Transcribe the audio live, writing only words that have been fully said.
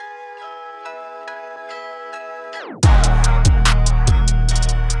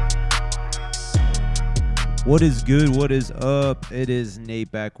What is good? What is up? It is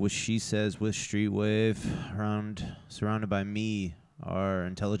Nate back with She Says with Streetwave, surrounded by me, our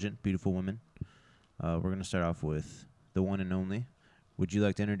intelligent, beautiful women. We're going to start off with the one and only. Would you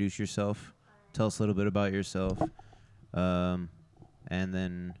like to introduce yourself? Tell us a little bit about yourself. And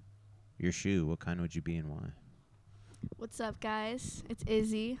then your shoe. What kind would you be and why? What's up, guys? It's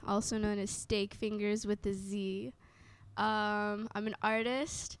Izzy, also known as Steak Fingers with a Z. I'm an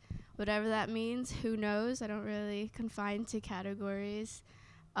artist, whatever that means. Who knows? I don't really confine to categories.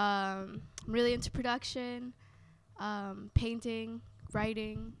 I'm really into production, painting,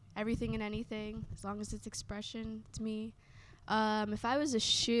 writing, everything and anything. As long as it's expression, it's me. If I was a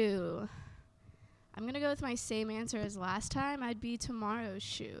shoe, I'm going to go with my same answer as last time. I'd be tomorrow's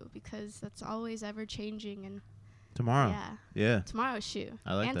shoe because that's always ever changing. And Tomorrow. Yeah. Tomorrow's shoe.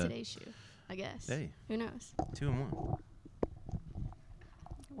 I like and that. Today's shoe, I guess. Hey. Who knows? 2 and 1.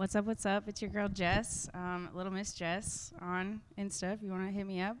 What's up? What's up? It's your girl Jess, Little Miss Jess on Insta if you want to hit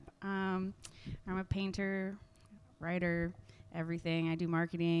me up. I'm a painter, writer, everything. I do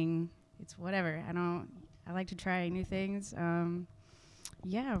marketing. It's whatever. I like to try new things.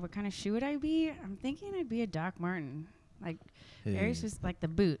 What kind of shoe would I be? I'm thinking I'd be a Doc Martin. Very just like the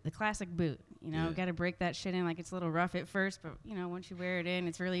boot, the classic boot. Got to break that shit in. Like, it's a little rough at first, but once you wear it in,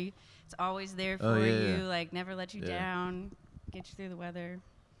 it's always there for you. Yeah. Like, never let you down, get you through the weather.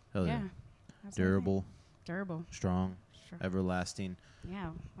 Hell yeah. That's Durable. Durable. Strong. Everlasting.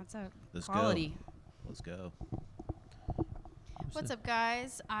 Yeah. What's up? Let's Quality. go. Let's go. What's up,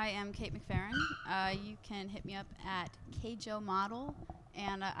 guys? I am Kate McFerrin. You can hit me up at KJo Model,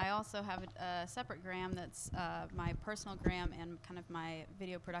 and I also have a separate gram that's my personal gram and kind of my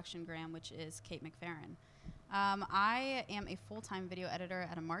video production gram, which is Kate McFerrin. I am a full-time video editor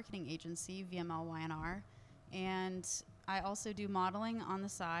at a marketing agency, VML YNR, and I also do modeling on the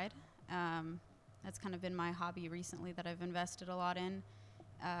side. That's kind of been my hobby recently that I've invested a lot in.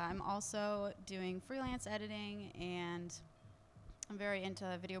 I'm also doing freelance editing, and I'm very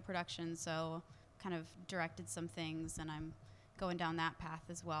into video production, so kind of directed some things, and I'm going down that path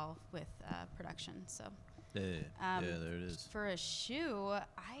as well with production. So There it is. for a shoe,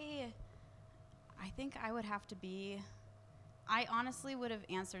 I think I would have to be. I honestly would have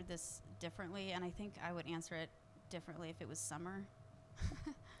answered this differently, and I think I would answer it differently if it was summer.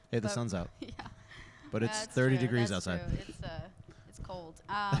 Hey, the sun's out. Yeah, But it's that's 30 true, degrees that's outside. True. It's cold.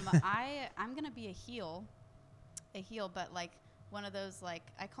 I'm gonna be a heel, but like one of those, like,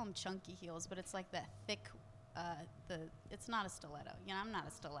 I call them chunky heels, but it's like that thick. It's not a stiletto. I'm not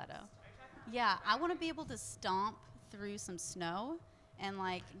a stiletto. Yeah, I want to be able to stomp through some snow and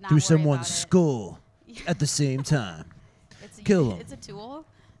like not Through worry someone's about it. skull Yeah. at the same time. Kill 'em. It's a tool.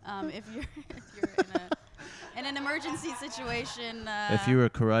 If you're in an emergency situation. If you were a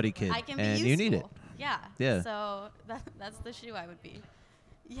karate kid I can be and useful. you need it. Yeah. Yeah. So that's the shoe I would be.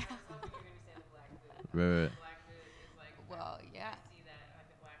 Yeah. Right. Well, yeah.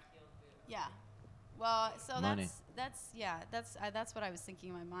 Yeah. Well, so Money. that's what I was thinking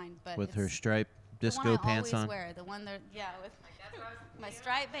in my mind. But With her it's striped the disco one I pants always on. wear, the one that with my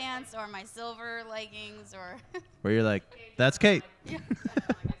striped pants or my silver leggings or. Where you're like, that's Kate. Yeah.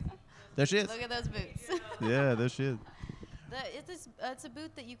 There she is. Look at those boots. Yeah, there she is. It's a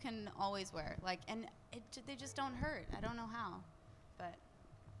boot that you can always wear, and they just don't hurt. I don't know how, but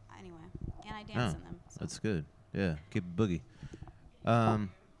anyway, and I dance in them. So. That's good. Yeah, keep it boogie.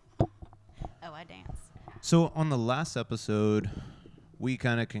 Oh, I dance. So on the last episode, we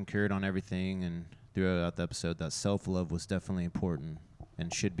kind of concurred on everything, and throughout the episode, that self-love was definitely important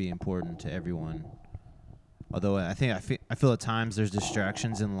and should be important to everyone. Although I feel at times there's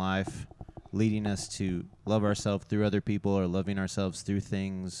distractions in life leading us to love ourselves through other people or loving ourselves through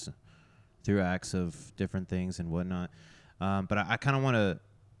things, through acts of different things and whatnot. But I kind of want to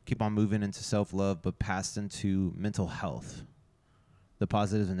keep on moving into self-love, but past into mental health, the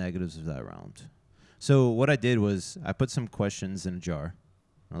positives and negatives of that round. So what I did was I put some questions in a jar.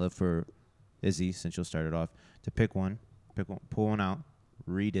 I love for Izzy, since you'll start it off, to pick one, pull one out,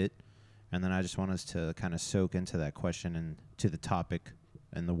 read it, and then I just want us to kind of soak into that question and to the topic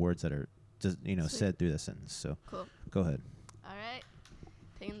and the words that are just, said through the sentence. So Cool. Go ahead. All right.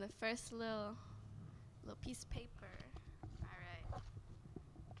 Taking the first little piece of paper. All right.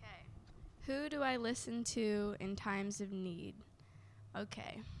 Okay. Who do I listen to in times of need?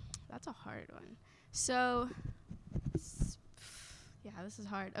 Okay. That's a hard one. So, this is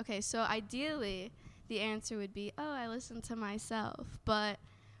hard. Okay, so ideally, the answer would be, I listen to myself. But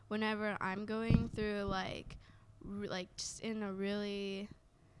whenever I'm going through, just in a really,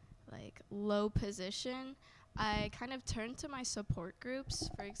 low position, I kind of turned to my support groups.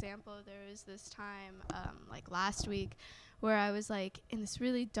 For example, there was this time, like last week, where I was like in this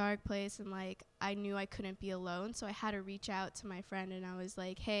really dark place and like I knew I couldn't be alone. So I had to reach out to my friend and I was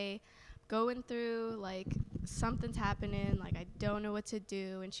like, hey, going through like something's happening. Like I don't know what to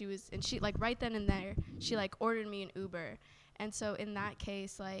do. And she like right then and there, she like ordered me an Uber. And so in that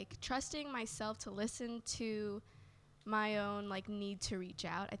case, like trusting myself to listen to my own like need to reach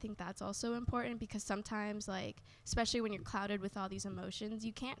out, I think that's also important, because sometimes like especially when you're clouded with all these emotions,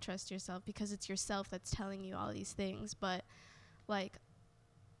 you can't trust yourself because it's yourself that's telling you all these things. But like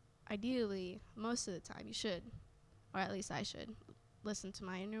ideally most of the time you should, or at least I should, listen to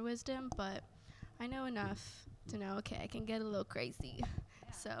my inner wisdom. But I know enough to know, okay, I can get a little crazy.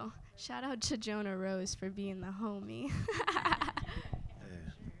 So shout out to Jonah Rose for being the homie.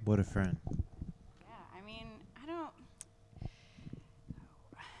 What a friend. Yeah, I mean, I don't.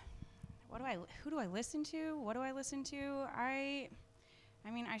 Who do I listen to? What do I listen to? I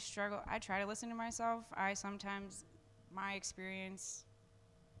mean, I struggle. I try to listen to myself. My experience,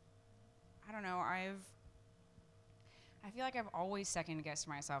 I don't know, I feel like I've always second guessed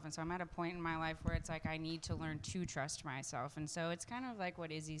myself. And so I'm at a point in my life where it's like I need to learn to trust myself. And so it's kind of like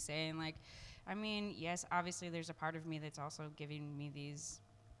what Izzy's saying. Like, I mean, yes, obviously there's a part of me that's also giving me these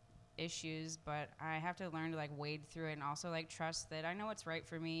issues, but I have to learn to like wade through it and also like trust that I know what's right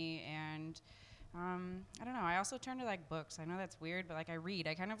for me. And I don't know, I also turn to like books. I know that's weird, but like I read.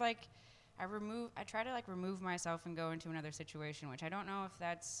 I kind of like I try to like remove myself and go into another situation, which I don't know if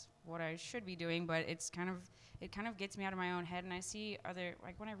that's what I should be doing, but it kind of gets me out of my own head. And I see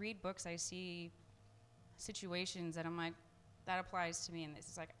like when I read books, I see situations that I'm like, that applies to me. And this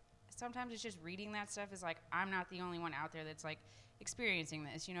is like, sometimes it's just reading that stuff is like, I'm not the only one out there that's like experiencing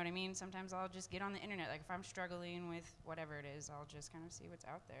this, you know what I mean? Sometimes I'll just get on the internet, like if I'm struggling with whatever it is, I'll just kind of see what's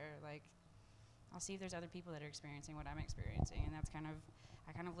out there. Like, I'll see if there's other people that are experiencing what I'm experiencing, and I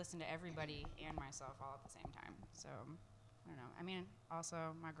kind of listen to everybody and myself all at the same time. So, I don't know. I mean, also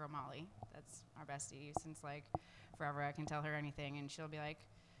my girl Molly, that's our bestie since like forever. I can tell her anything, and she'll be like,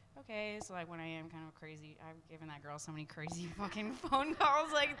 okay, so like when I am kind of crazy, I've given that girl so many crazy fucking phone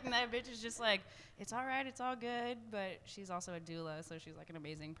calls, like, and that bitch is just like, it's all right, it's all good, but she's also a doula, so she's like an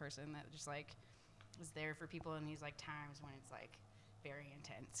amazing person that just like is there for people in these like times when it's like very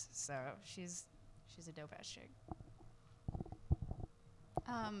intense. So she's a dope ass chick.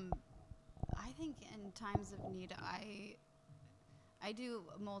 I think in times of need, I do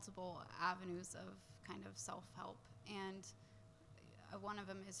multiple avenues of kind of self-help, and one of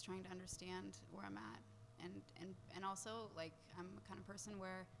them is trying to understand where I'm at, and also like I'm a kind of person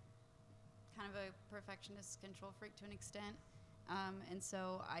where kind of a perfectionist control freak to an extent, and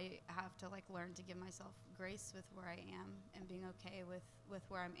so I have to like learn to give myself grace with where I am and being okay with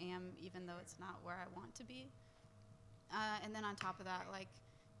where I am, even though it's not where I want to be, and then on top of that, like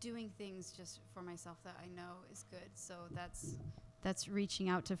doing things just for myself that I know is good. So that's reaching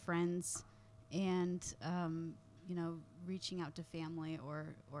out to friends and you know, reaching out to family or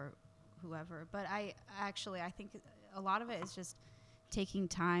whoever. But I think a lot of it is just taking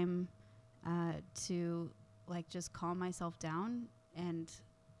time to like just calm myself down and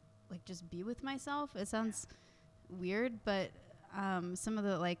like just be with myself. It sounds weird, but some of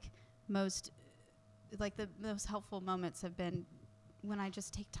the most helpful moments have been when I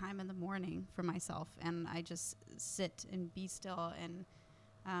just take time in the morning for myself and I just sit and be still and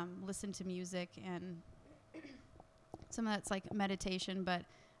listen to music, and some of that's like meditation, but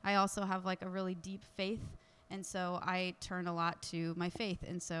I also have like a really deep faith, and so I turn a lot to my faith.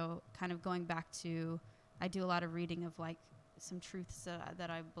 And so kind of going back to, I do a lot of reading of like some truths that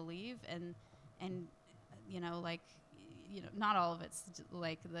I believe, and you know, like, you know, not all of it's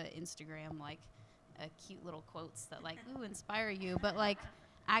like the Instagram like cute little quotes that like ooh inspire you, but like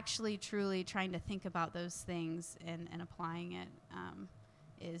actually truly trying to think about those things and applying it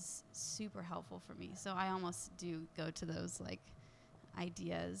is super helpful for me. So I almost do go to those like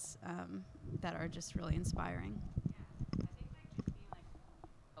ideas that are just really inspiring. I think like just being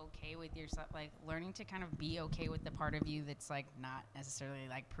like okay with yourself, like learning to kind of be okay with the part of you that's like not necessarily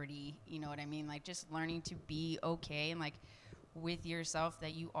like pretty, you know what I mean? Like just learning to be okay and like with yourself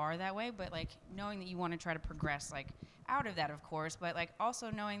that you are that way, but like knowing that you want to try to progress like out of that, of course, but like also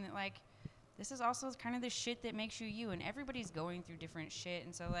knowing that like this is also kind of the shit that makes you you, and everybody's going through different shit.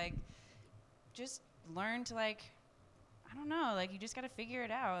 And so like just learn to like, I don't know, like you just got to figure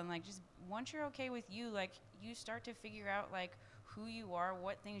it out, and like just once you're okay with you, like you start to figure out like who you are,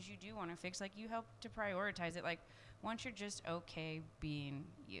 what things you do want to fix, like you help to prioritize it. Like once you're just okay being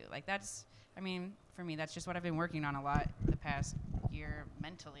you, like that's, I mean, for me, that's just what I've been working on a lot the past year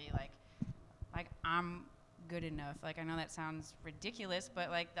mentally. Like I'm good enough. Like, I know that sounds ridiculous, but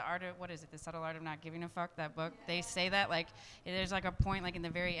like the art of, what is it, The Subtle Art of Not Giving a Fuck, that book, they say that, like, there's like a point, like in the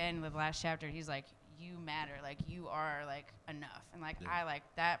very end of the last chapter, he's like, you matter, like you are like enough. And like, I like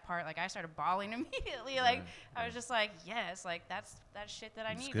that part, like I started bawling immediately. Like, I was just like, yes, like that's shit that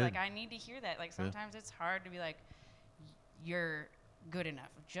I need. good. Like, I need to hear that. Like, sometimes it's hard to be like, you're good enough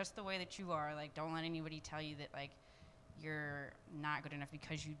just the way that you are. Like, don't let anybody tell you that like you're not good enough,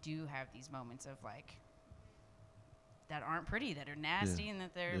 because you do have these moments of like that aren't pretty, that are nasty, and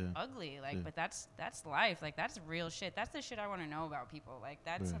that they're ugly. Like, but that's life. Like, that's real shit. That's the shit I want to know about people. Like,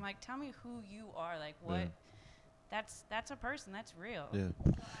 that's I'm like, tell me who you are. Like, what? That's a person. That's real.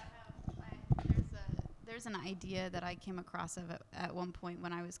 There's an idea that I came across at one point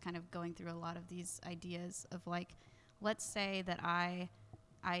when I was kind of going through a lot of these ideas of like, let's say that I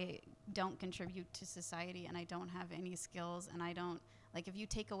don't contribute to society and I don't have any skills, and I don't, like, if you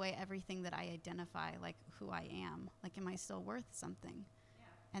take away everything that I identify, like who I am, like, am I still worth something?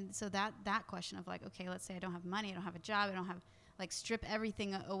 Yeah. And so that question of like, okay, let's say I don't have money, I don't have a job, I don't have, like, strip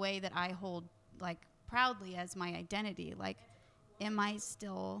everything away that I hold like proudly as my identity, like,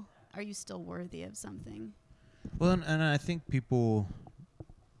 are you still worthy of something? Well, and I think people,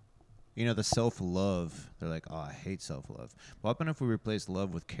 you know, the self-love, they're like, oh, I hate self-love. What happened if we replace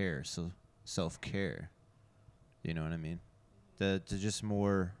love with care? So self-care. You know what I mean? To just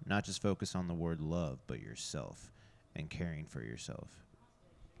more, not just focus on the word love, but yourself and caring for yourself.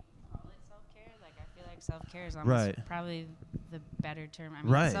 Call it self-care. Like, I feel like self-care is almost probably the better term. I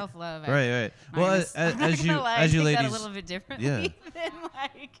mean, self-love. Right. Well, as you ladies, that a little bit differently than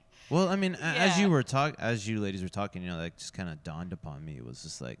like. Well, I mean, as you ladies were talking, you know, like, just kind of dawned upon me. It was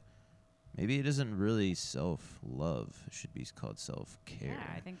just like, maybe it isn't really self-love. It should be called self-care.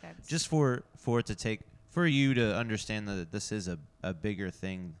 Yeah, I think that's just for it to take, for you to understand that this is a bigger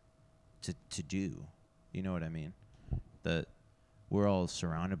thing to do. You know what I mean? That we're all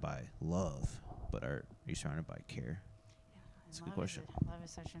surrounded by love, but are you surrounded by care? That's a good question. Love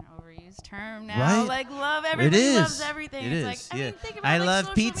is such an overused term now. Right? Like, love, everybody loves everything. It it's is. Like, I mean, think about I like love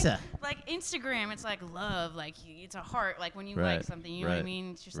social pizza. Media. Like Instagram, it's like love. Like, it's a heart. Like, when you like something, you know what I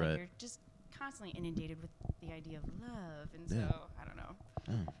mean? It's just like you're just constantly inundated with the idea of love. And so, I don't know.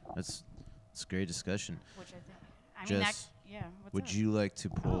 Oh, that's a great discussion. Which I think, Jess, would you like to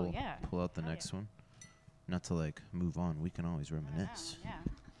pull out the Hell next one? Not to like move on. We can always reminisce. Yeah.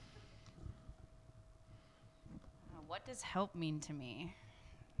 What does help mean to me?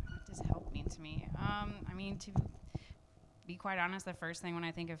 I mean, to be quite honest, the first thing when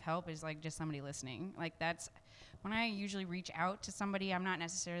I think of help is like just somebody listening. Like, that's when I usually reach out to somebody. I'm not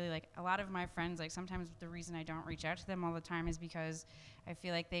necessarily like, a lot of my friends, like, sometimes the reason I don't reach out to them all the time is because I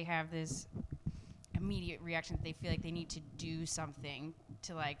feel like they have this immediate reaction that they feel like they need to do something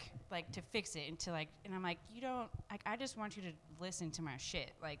to like to fix it, and to like, and I'm like, you don't, like, I just want you to listen to my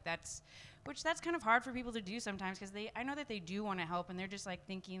shit. Like, that's kind of hard for people to do sometimes, because I know that they do want to help, and they're just like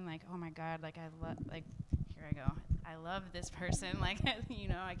thinking like, oh my God, like, like, here I go, I love this person, like, you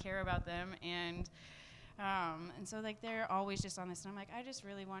know, I care about them, and so like they're always just on this, and I'm like, I just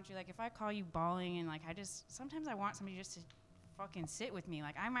really want you, like, if I call you bawling, and like, sometimes I want somebody just to fucking sit with me.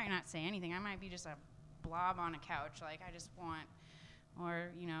 Like, I might not say anything, I might be just a blob on a couch, like, I just want,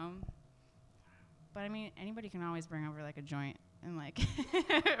 or, you know, but I mean, anybody can always bring over like a joint and like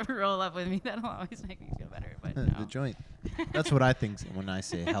roll up with me. That'll always make me feel better. But no. The joint. That's what I think when I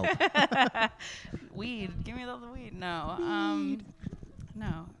say help. Weed. Give me the weed. No.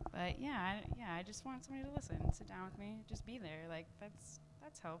 No. But I just want somebody to listen, sit down with me, just be there. Like, that's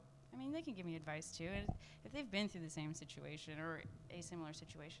help. I mean, they can give me advice too. And if they've been through the same situation or a similar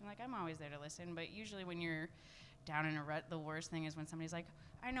situation, like, I'm always there to listen. But usually when you're down in a rut, the worst thing is when somebody's like,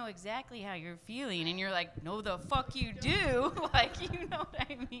 I know exactly how you're feeling, and you're like, no, the fuck you do. Like, you know what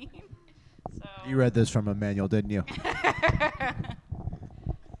I mean? So you read this from a manual, didn't you?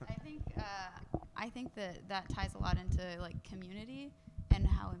 I think that ties a lot into like community and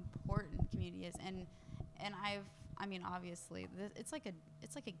how important community is, and I mean, obviously, it's like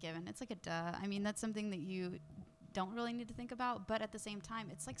a given. It's like a duh. I mean, that's something that you don't really need to think about, but at the same time,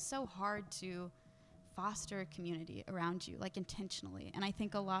 it's like so hard to foster a community around you, like, intentionally. And I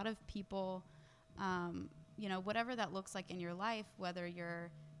think a lot of people, you know, whatever that looks like in your life, whether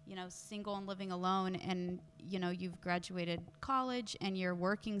you're, you know, single and living alone, and, you know, you've graduated college and you're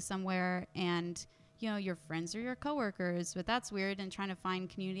working somewhere, and, you know, your friends are your coworkers, but that's weird, and trying to find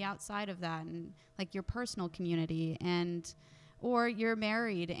community outside of that, and like your personal community, and, or you're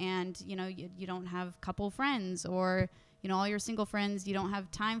married and, you know, you don't have couple friends, or, you know, all your single friends you don't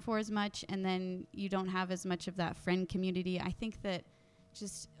have time for as much, and then you don't have as much of that friend community. I think that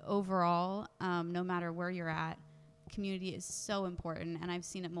just overall, no matter where you're at, community is so important. And I've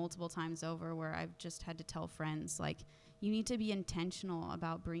seen it multiple times over where I've just had to tell friends, like, you need to be intentional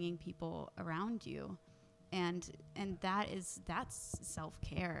about bringing people around you. And that's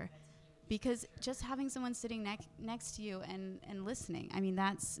self-care. Because just having someone sitting next to you and listening, I mean,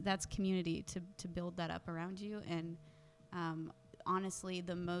 that's community to build that up around you. And honestly,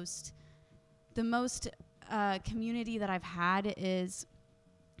 the most community that I've had is,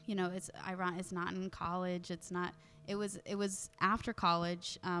 it's ironic. It's not in college. It was after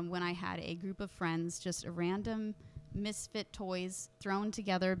college when I had a group of friends, just a random misfit toys thrown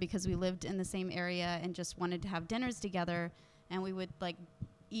together because we lived in the same area and just wanted to have dinners together. And we would like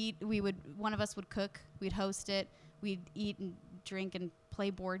eat. One of us would cook. We'd host it. We'd eat and drink and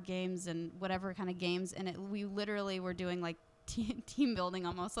play board games and whatever kind of games. And we literally were doing like team building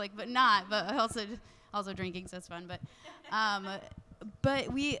almost, like, but also drinking, so it's fun.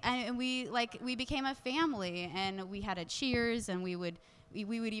 But we became a family, and we had a cheers, and we would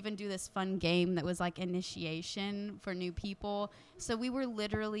even do this fun game that was like initiation for new people. So we were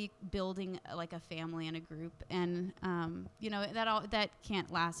literally building like a family and a group. And that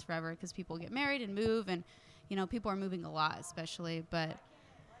can't last forever because people get married and move, and people are moving a lot, especially. But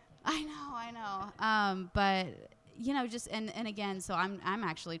I know. But just and again, so I'm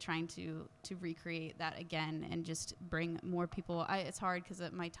actually trying to recreate that again and just bring more people. It's hard because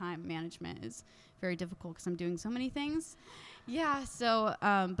my time management is very difficult because I'm doing so many things. Yeah. So,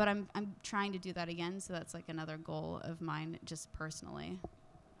 but I'm trying to do that again. So that's like another goal of mine, just personally.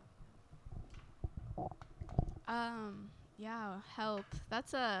 Yeah, help.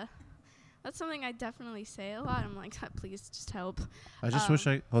 That's something I definitely say a lot. I'm like, please just help. I just wish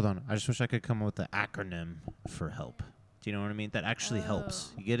I could come up with the acronym for help. Do you know what I mean? That actually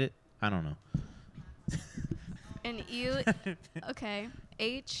helps. You get it? I don't know. And okay.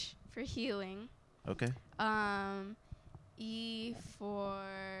 H for healing. Okay. E for,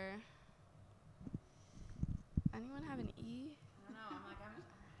 anyone have an E?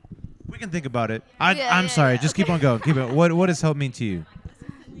 We can think about it. I'm sorry. Just keep on going. Keep it. What does help mean to you?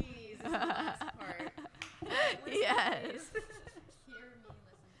 Yes.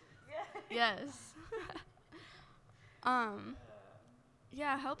 Yes.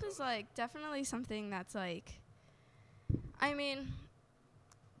 Yeah, help is like definitely something that's like, I mean,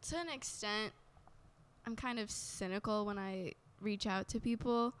 to an extent, I'm kind of cynical when I reach out to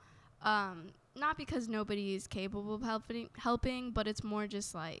people. Not because nobody is capable of helping, but it's more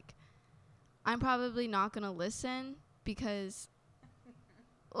just like, I'm probably not going to listen because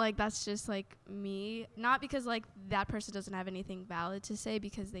like that's just like me, not because like that person doesn't have anything valid to say,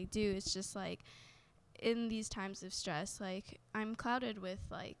 because they do. It's just like in these times of stress, like I'm clouded with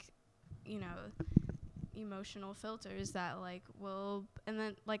like emotional filters that like will, and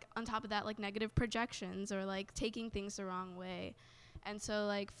then like on top of that, like negative projections or like taking things the wrong way. And so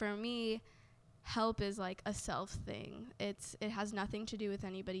like for me, help is like a self thing. It has nothing to do with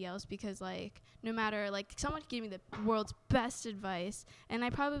anybody else, because like no matter, like someone could give me the world's best advice and I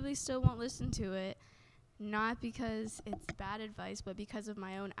probably still won't listen to it, not because it's bad advice, but because of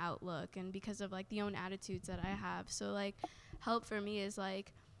my own outlook and because of like the own attitudes that I have. So like help for me is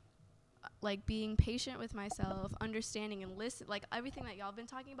like being patient with myself, understanding and listen, like everything that y'all been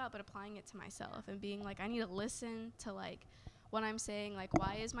talking about, but applying it to myself and being like, I need to listen to like what I'm saying, like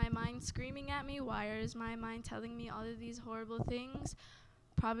why is my mind screaming at me? Why is my mind telling me all of these horrible things?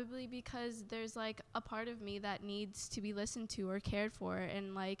 Probably because there's like a part of me that needs to be listened to or cared for,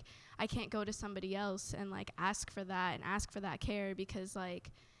 and like I can't go to somebody else and like ask for that care, because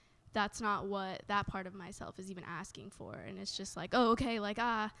like that's not what that part of myself is even asking for. And it's just like, oh, okay, like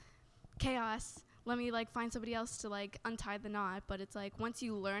chaos, let me like find somebody else to like untie the knot. But it's like once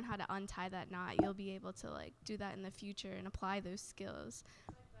you learn how to untie that knot, you'll be able to like do that in the future and apply those skills.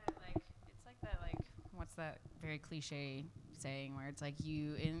 It's like that what's that very cliche saying where it's like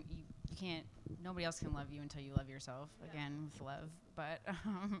you can't, nobody else can love you until you love yourself. Again, with love. But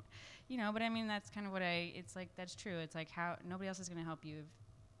but I mean that's kind of what it's like, that's true. It's like how nobody else is going to help you if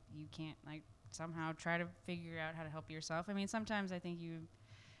you can't like somehow try to figure out how to help yourself. I mean sometimes I think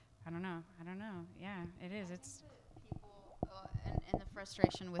I don't know. Yeah, it is. It's people, and the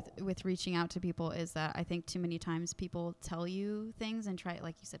frustration with reaching out to people is that I think too many times people tell you things and try,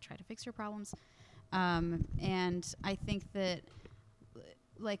 like you said, try to fix your problems. And I think that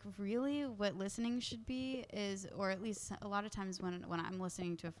like really what listening should be is, or at least a lot of times when I'm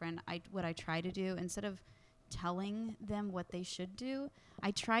listening to a friend, what I try to do, instead of telling them what they should do,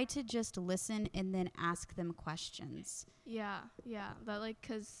 I try to just listen and then ask them questions. Yeah, that like,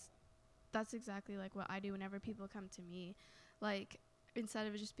 'cause that's exactly like what I do whenever people come to me. Like instead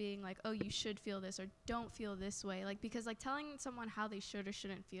of just being like, oh, you should feel this or don't feel this way. Like, because like telling someone how they should or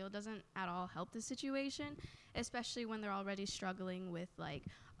shouldn't feel doesn't at all help the situation, especially when they're already struggling with like,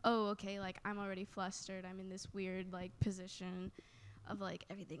 oh, okay, like I'm already flustered. I'm in this weird like position of like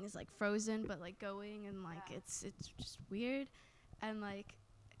everything is like frozen but like going, and like it's just weird. And like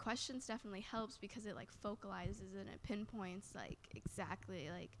questions definitely helps because it like focalizes and it pinpoints like exactly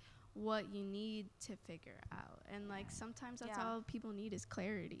like what you need to figure out. And like sometimes that's all people need is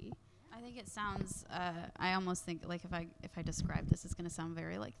clarity. I think it sounds I almost think like if I describe this, it's going to sound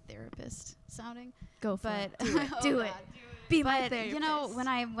very like therapist sounding. Go for But it. Do it. Be my but therapist. you know, when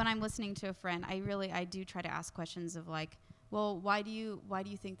I'm listening to a friend, I do try to ask questions of like, well, why do you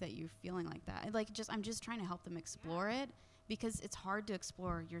think that you're feeling like that? And like I'm just trying to help them explore it, because it's hard to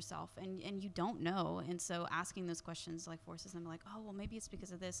explore yourself and you don't know. And so asking those questions like forces them like, oh, well, maybe it's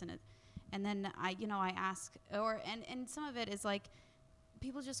because of this. And then I ask, and some of it is like,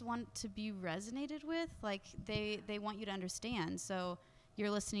 people just want to be resonated with. Like they want you to understand. So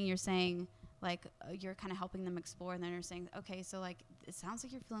you're listening, you're saying like, you're kind of helping them explore. And then you're saying, okay, so like, it sounds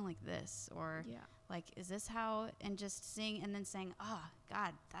like you're feeling like this, or like, is this how, and just seeing, and then saying, oh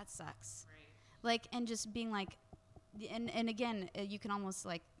God, that sucks. Right. Like, and just being like, and again, you can almost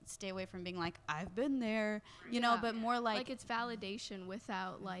like stay away from being like, I've been there, you know, but more like it's validation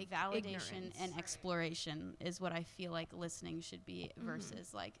without like validation ignorance. and exploration is what I feel like listening should be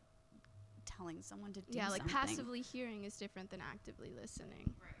versus like telling someone to do something. Like passively hearing is different than actively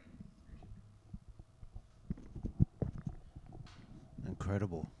listening.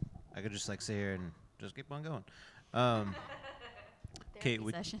 Incredible. I could just like sit here and just keep on going. Kate,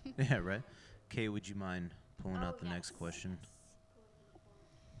 yeah, right. Kate, would you mind pulling out the next question?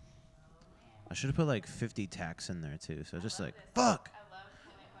 I should have put like 50 tacks in there too. So just like, fuck. I love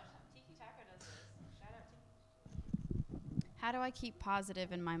pulling questions. Tiki Taco does this. Shout out Tiki. How do I keep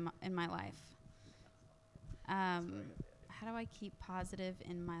positive in my life? How do I keep positive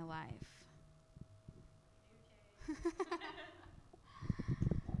in my life?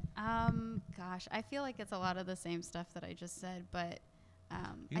 Gosh, I feel like it's a lot of the same stuff that I just said, but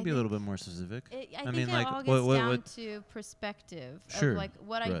you can be a little bit more specific. I think it all gets down to perspective of like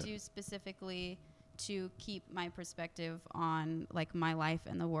what I do specifically to keep my perspective on like my life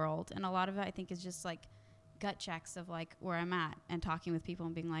and the world. And a lot of it I think is just like gut checks of like where I'm at and talking with people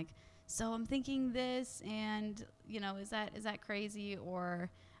and being like, so I'm thinking this, and you know, is that crazy? Or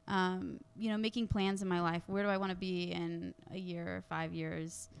you know, making plans in my life. Where do I want to be in a year or 5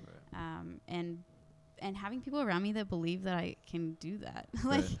 years? Right. And having people around me that believe that I can do that.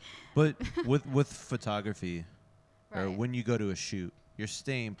 Like, right. But with photography, right, or when you go to a shoot, you're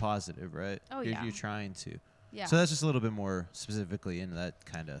staying positive, right? Oh, you're trying to. Yeah. So that's just a little bit more specifically into that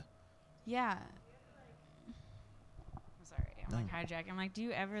kind of. Yeah. I'm sorry, I'm like hijacking. I'm like, do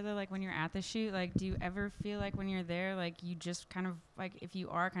you ever though, like when you're at the shoot, like do you ever feel like when you're there, like you just kind of like, if you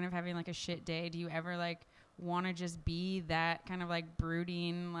are kind of having like a shit day, do you ever like want to just be that kind of like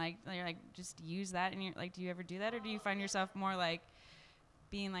brooding, like you're like just use that, and you're like, do you ever do that, or do you find yourself more like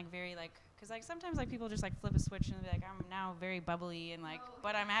being like very like, because like sometimes like people just like flip a switch and be like, I'm now very bubbly and like,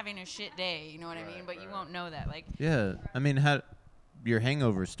 but I'm having a shit day, you know what I mean? But you won't know that, like. Yeah, I mean, how your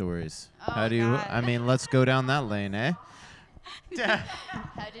hangover stories? Oh, how do you? God. I mean, let's go down that lane, eh? Did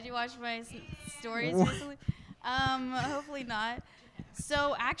you watch my stories recently? Hopefully not.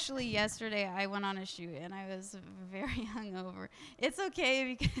 So actually yesterday I went on a shoot and I was very hungover. It's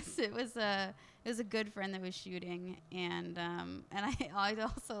okay because it was a good friend that was shooting, and I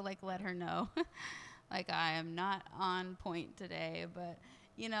also like let her know like I am not on point today, but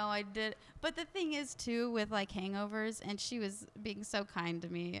you know, I did. But the thing is too with like hangovers, and she was being so kind to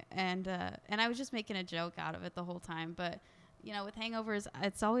me, and I was just making a joke out of it the whole time, but you know, with hangovers,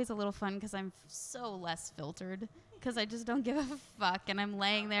 it's always a little fun because I'm so less filtered, because I just don't give a fuck, and I'm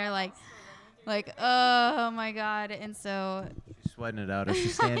laying there like, oh my God. And so she's sweating it out as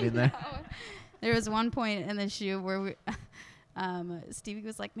she's standing there. There was one point in the shoot where we, Stevie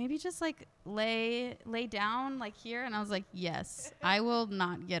was like, maybe just like lay down like here, and I was like, yes, I will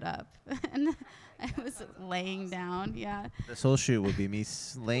not get up. And I was laying down. Yeah. This whole shoot would be me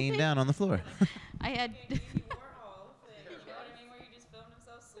laying down on the floor. I had.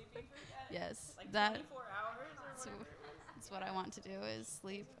 Yes, like that 24 hours or whatever. That's what I want to do, is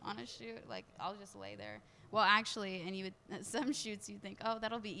sleep on a shoot. Like I'll just lay there. Well, actually, and you would some shoots you think, oh,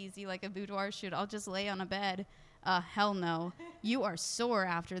 that'll be easy, like a boudoir shoot. I'll just lay on a bed. Hell no. You are sore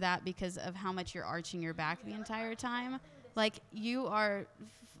after that because of how much you're arching your back the entire time. Like you are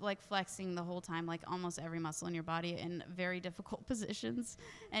like flexing the whole time, like almost every muscle in your body in very difficult positions,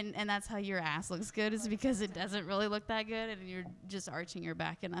 and that's how your ass looks good, is because it doesn't really look that good, and you're just arching your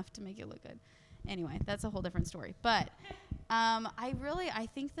back enough to make it look good. Anyway, that's a whole different story. But I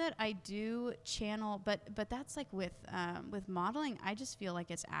think that I do channel, but that's like with modeling, I just feel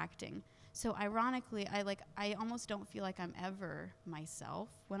like it's acting. So ironically, I almost don't feel like I'm ever myself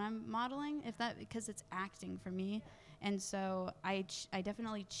when I'm modeling, because it's acting for me. And so I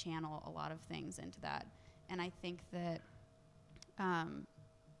definitely channel a lot of things into that. And I think that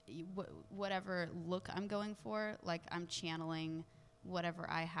whatever look I'm going for, like I'm channeling whatever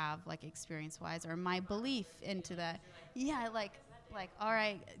I have, like experience-wise, or my belief into that. Yeah, like all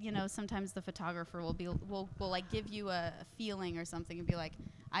right, sometimes the photographer will like give you a feeling or something and be like,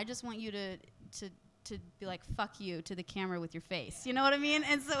 I just want you to be like, fuck you to the camera with your face. You know what I mean?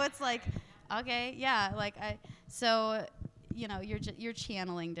 And so it's like, okay, yeah, like you're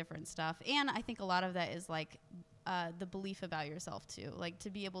channeling different stuff. And I think a lot of that is like the belief about yourself too. Like, to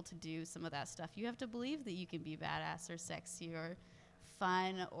be able to do some of that stuff, you have to believe that you can be badass or sexy or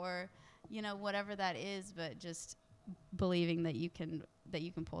fun or whatever that is, but just believing that you can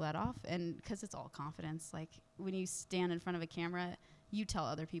pull that off. And because it's all confidence, like when you stand in front of a camera, you tell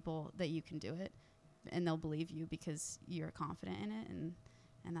other people that you can do it, and they'll believe you because you're confident in it. And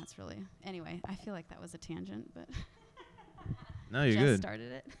that's really, anyway, I feel like that was a tangent, but No, you're just good.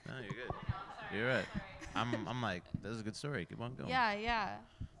 started it. No, you're good. You're right. I'm like, that was a good story. Keep on going. Yeah.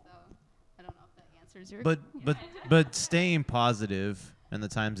 So I don't know if that answers your. But staying positive in the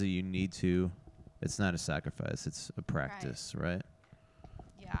times that you need to, it's not a sacrifice. It's a practice, right?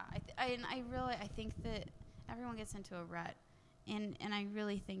 Yeah, I think that everyone gets into a rut, and I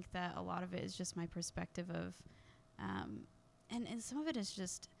really think that a lot of it is just my perspective of, and some of it is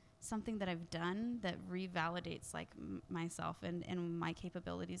just something that I've done that revalidates like myself and my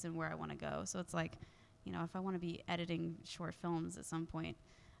capabilities and where I want to go. So it's like, if I want to be editing short films at some point,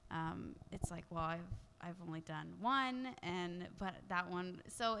 it's like, well, I've only done one, but that one,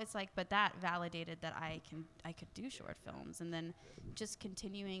 so it's like, but that validated that I could do short films, and then just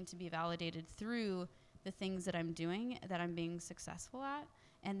continuing to be validated through the things that I'm doing, that I'm being successful at,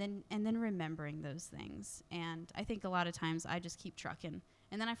 and then remembering those things. And I think a lot of times I just keep trucking,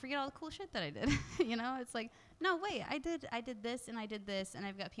 and then I forget all the cool shit that I did. It's like, no, wait, I did this, and I did this, and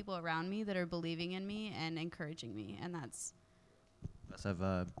I've got people around me that are believing in me and encouraging me, and that's a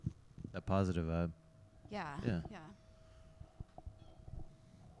vibe, a positive vibe. Yeah.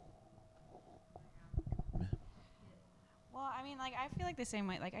 Well, I mean, like, I feel like the same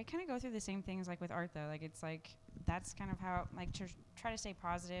way. Like, I kind of go through the same things, like, with art, though. Like, it's, like, that's kind of how, like, to try to stay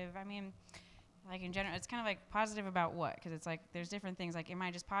positive. I mean, like, in general, it's kind of, like, positive about what? Because it's, like, there's different things. Like, am I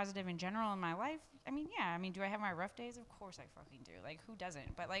just positive in general in my life? I mean, yeah. I mean, do I have my rough days? Of course I fucking do. Like, who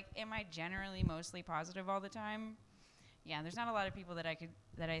doesn't? But, like, am I generally mostly positive all the time? Yeah, there's not a lot of people that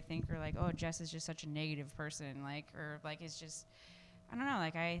I think are like, oh, Jess is just such a negative person, like, or like it's just, I don't know,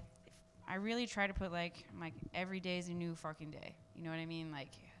 like I really try to put like, I'm like, every day is a new fucking day. You know what I mean?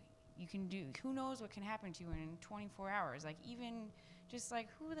 Like, you can do, who knows what can happen to you in 24 hours? Like, even just like,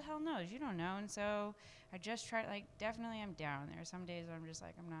 who the hell knows? You don't know. And so I just try, like, definitely I'm down. There are some days where I'm just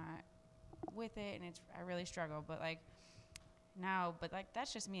like, I'm not with it, and I really struggle. But like now,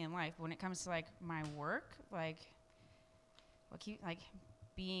 that's just me in life. When it comes to like my work, like,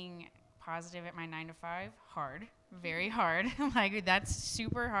 being positive at my 9 to 5, hard, very hard. Like, that's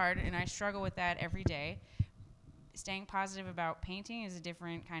super hard, and I struggle with that every day. Staying positive about painting is a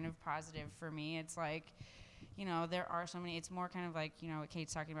different kind of positive for me. It's like, there are so many, it's more kind of like, what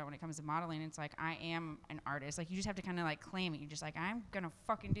Kate's talking about when it comes to modeling. It's like, I am an artist. Like, you just have to kind of like claim it. You're just like, I'm gonna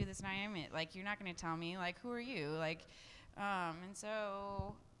fucking do this, and I am it. Like, you're not gonna tell me, like, who are you? Like, and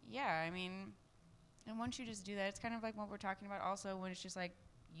so, yeah, I mean, and once you just do that, it's kind of like what we're talking about also, when it's just like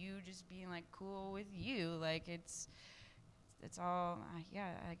you just being like cool with you. Like, it's all,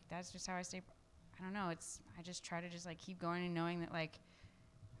 like, that's just how I stay. I don't know. I just try to just like keep going and knowing that, like,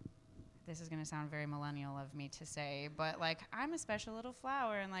 this is going to sound very millennial of me to say, but like, I'm a special little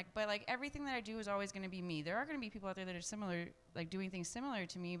flower, and like, but like everything that I do is always going to be me. There are going to be people out there that are similar, like doing things similar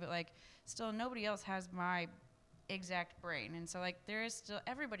to me, but like still nobody else has my exact brain. And so like, there is still,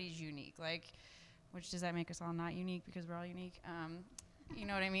 everybody's unique. Like, which does that make us all not unique because we're all unique? You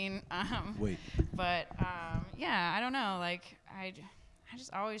know what I mean? Wait. But yeah, I don't know. Like, I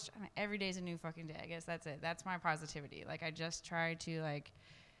just always, every day's a new fucking day. I guess that's it. That's my positivity. Like, I just try to, like,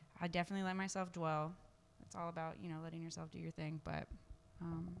 I definitely let myself dwell. It's all about, letting yourself do your thing. But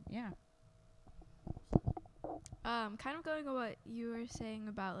yeah. Kind of going on what you were saying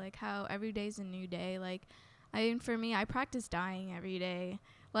about like how every day's a new day. Like, for me, I practice dying every day.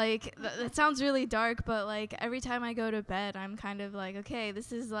 Like, that sounds really dark, but, like, every time I go to bed, I'm kind of like, okay,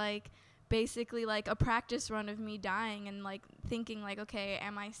 this is, like, basically, like, a practice run of me dying and, like, thinking, like, okay,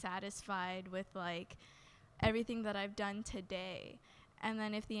 am I satisfied with, like, everything that I've done today? And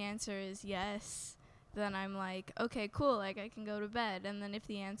then if the answer is yes, then I'm like, okay, cool, like, I can go to bed. And then if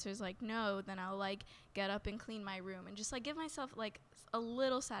the answer is, like, no, then I'll, like, get up and clean my room and just, like, give myself, like, a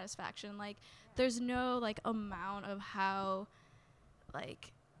little satisfaction. Like, there's no, like, amount of how,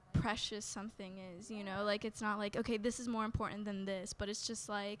 like, precious something is, you know? Like, it's not like, okay, this is more important than this, but it's just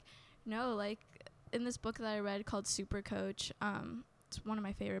like, no, like, in this book that I read called Super Coach, it's one of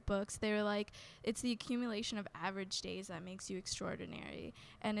my favorite books, they were like, it's the accumulation of average days that makes you extraordinary.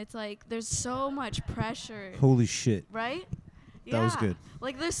 And it's like, there's so much pressure. Holy shit. Right? That was good.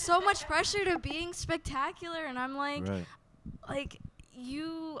 Like, there's so much pressure to being spectacular, and I'm like, Right. like,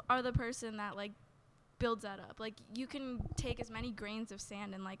 you are the person that, like, builds that up. Like, you can take as many grains of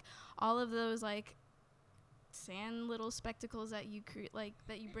sand and, like, all of those, like, sand little spectacles that you like,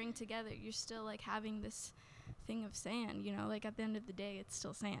 that you bring together, you're still, like, having this thing of sand, you know? Like, at the end of the day, it's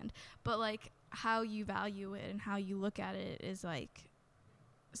still sand. But, like, how you value it and how you look at it is, like,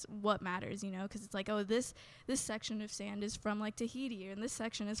 what matters, you know? Because it's like, oh, this section of sand is from, like, Tahiti, and this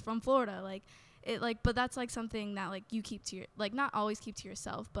section is from Florida. Like, it, like, but that's, like, something that, like, you keep to your, like, not always keep to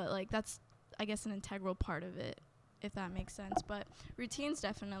yourself, but, like, that's, I guess, an integral part of it, if that makes sense. But routines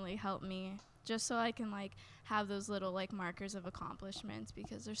definitely help me, just so I can, like, have those little, like, markers of accomplishments,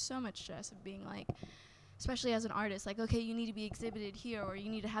 because there's so much stress of being, like, especially as an artist, like, okay, you need to be exhibited here, or you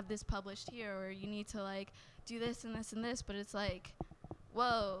need to have this published here, or you need to, like, do this and this and this, but it's like,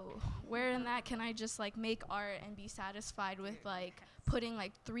 whoa, where in that can I just, like, make art and be satisfied with, like, putting,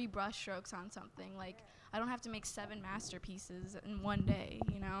 like, 3 brush strokes on something? Like, I don't have to make 7 masterpieces in one day,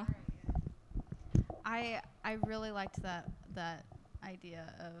 you know? I really liked that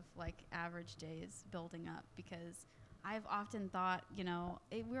idea of, like, average days building up, because I've often thought, you know,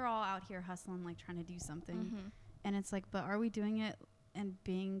 we're all out here hustling, like, trying to do something. Mm-hmm. And it's like, but are we doing it and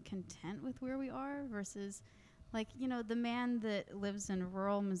being content with where we are versus, like, you know, the man that lives in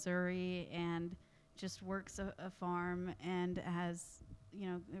rural Missouri and just works a farm and has, you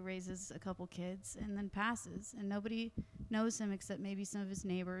know, raises a couple kids and then passes, and nobody knows him except maybe some of his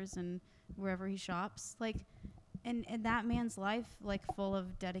neighbors and wherever he shops. Like, and that man's life, like, full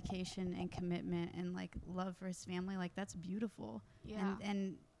of dedication and commitment and, like, love for his family, like, that's beautiful. Yeah.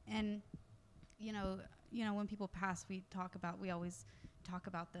 And you know, when people pass, we always talk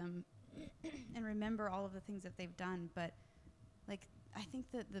about them and remember all of the things that they've done. But, like, I think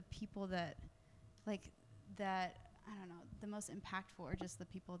that the people that, like, that, I don't know, the most impactful are just the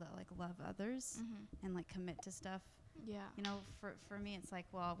people that, like, love others Mm-hmm. and, like, commit to stuff. Yeah. You know, for me, it's like,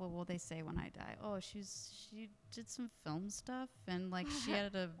 well, what will they say when I die? Oh, she did some film stuff, and, like, she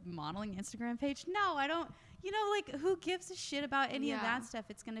had a modeling Instagram page. No, I don't. You know, like, who gives a shit about any of that stuff?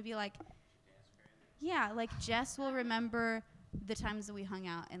 It's gonna be like, yeah, like, Jess will remember the times that we hung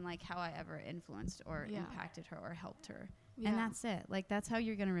out and, like, how I ever influenced or impacted her or helped her, and that's it. Like, that's how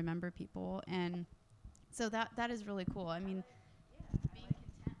you're gonna remember people, and so that is really cool. I mean, being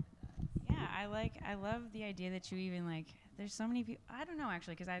content with that. Yeah, I love the idea that you even, like, there's so many people, I don't know,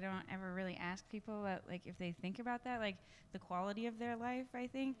 actually, because I don't ever really ask people that, like, if they think about that, like, the quality of their life. I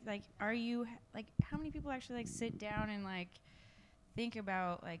think, like, are you, like, how many people actually, like, sit down and, like, think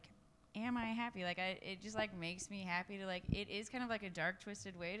about, like, am I happy? Like, it just, like, makes me happy to, like, it is kind of like a dark,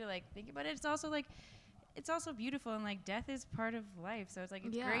 twisted way to, like, think about it. It's also, like, it's also beautiful, and, like, death is part of life. So it's, like,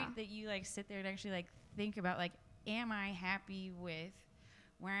 it's great that you, like, sit there and actually, like, think about, like, am I happy with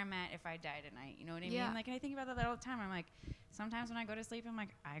where I'm at if I die tonight? You know what I mean? Like, I think about that all the time. I'm like, sometimes when I go to sleep, I'm like,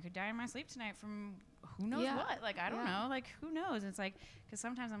 I could die in my sleep tonight from who knows what? Like, I don't know. Like, who knows? It's like, because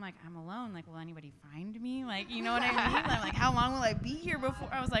sometimes I'm like, I'm alone. Like, will anybody find me? Like, you know what I mean? I'm like, how long will I be here before?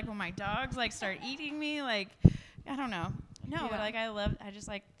 I was like, will my dogs, like, start eating me? Like, I don't know. No, but, like, I just,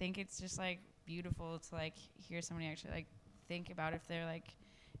 like, think it's just, like, beautiful to, like, hear somebody actually, like, think about if they're, like,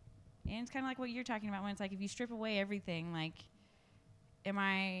 and it's kind of like what you're talking about when it's like, if you strip away everything, like,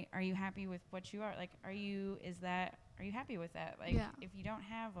 are you happy with what you are? Like, are you happy with that? Like, if you don't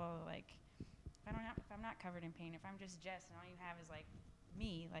have all, like, if I'm not covered in pain, if I'm just Jess and all you have is, like,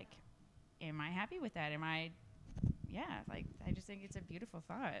 me, like, am I happy with that? Like, I just think it's a beautiful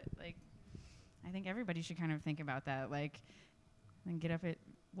thought. Like, I think everybody should kind of think about that, like, and get up at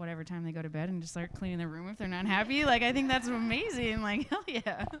whatever time they go to bed and just start cleaning their room if they're not happy. Like, I think that's amazing. Like, hell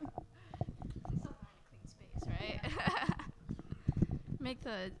yeah. Still find a clean space, right?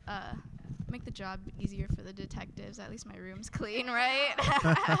 Make the job easier for the detectives. At least my room's clean, right?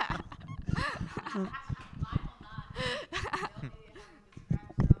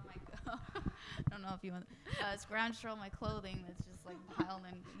 few months. Scrounged for all my clothing that's just like piled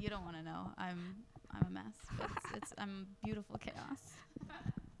in. You don't want to know. I'm a mess, but I'm beautiful chaos.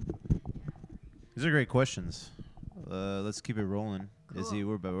 These are great questions. Let's keep it rolling. Cool. Izzy,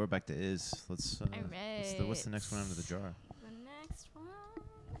 we're back to Iz. Let's. Alright. What's the next one under the jar? The next one.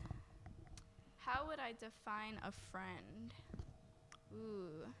 How would I define a friend?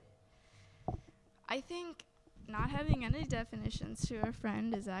 Ooh. I think not having any definitions to a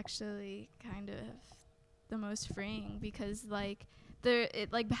friend is actually kind of the most freeing, because like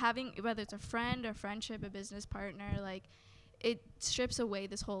having, whether it's a friend, a friendship, a business partner, like it strips away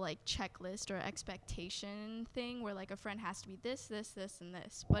this whole like checklist or expectation thing where like a friend has to be this, and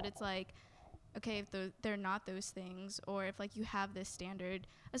this. But it's like, okay, if they're not those things, or if like you have this standard,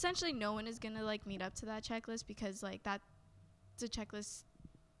 essentially no one is gonna like meet up to that checklist, because like that's a checklist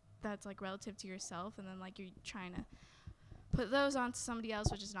that's like relative to yourself, and then like you're trying to put those onto somebody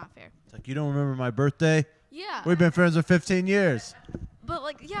else, which is not fair. It's like, you don't remember my birthday? Yeah. We've been friends for 15 years. But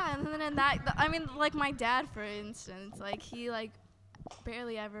like, yeah, and then in that, I mean, like my dad, for instance, like he like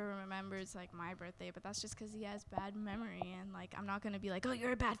barely ever remembers like my birthday, but that's just because he has bad memory, and like I'm not gonna be like, oh,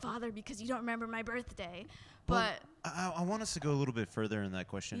 you're a bad father because you don't remember my birthday. But I want us to go a little bit further in that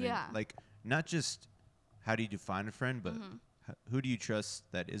question. Yeah. And, like, not just how do you define a friend, but who do you trust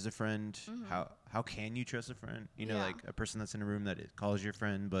that is a friend? How can you trust a friend? You know, Yeah. like a person that's in a room that calls your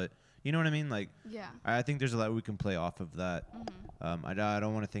friend, but you know what I mean? Like, yeah. I think there's a lot we can play off of that. I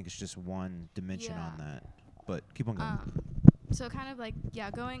don't want to think it's just one dimension on Yeah. that, but keep on going. So kind of like,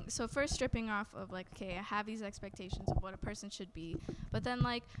 so first stripping off of like, okay, I have these expectations of what a person should be, but then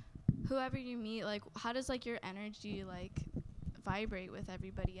like whoever you meet, like how does like your energy like vibrate with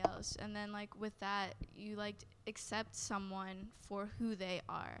everybody else? And then like with that, you like accept someone for who they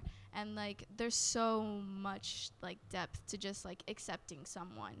are, and like there's so much like depth to just like accepting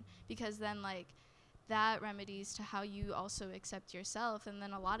someone, because then like that remedies to how you also accept yourself. And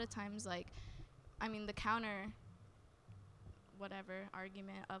then a lot of times, like, I mean, the counter whatever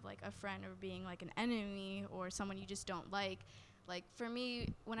argument of like a friend or being like an enemy or someone you just don't like for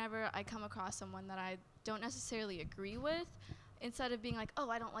me, whenever I come across someone that I don't necessarily agree with, instead of being like, oh,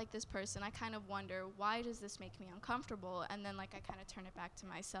 I don't like this person, I kind of wonder, why does this make me uncomfortable? And then like I kind of turn it back to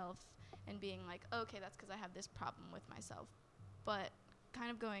myself and being like, oh, okay, that's because I have this problem with myself. But kind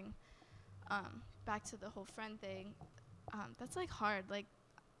of going back to the whole friend thing, that's like hard. Like,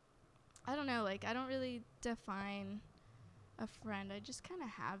 I don't know, like I don't really define a friend. I just kind of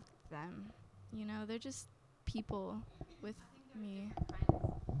have them, you know, they're just people with me.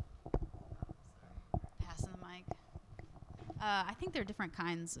 Passing the mic. I think there are different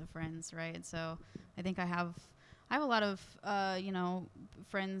kinds of friends, right? So I think I have a lot of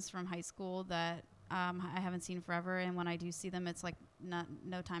friends from high school that I haven't seen forever, and when I do see them, it's like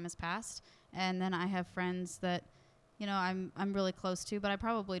no time has passed. And then I have friends that, you know, I'm really close to, but I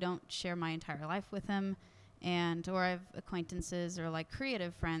probably don't share my entire life with them. Or I have acquaintances or like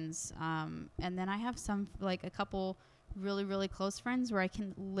creative friends. And then I have a couple really, really close friends where I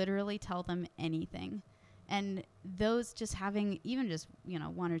can literally tell them anything. And those, just having even just, you know,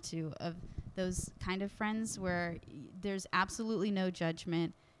 one or two of those kind of friends where there's absolutely no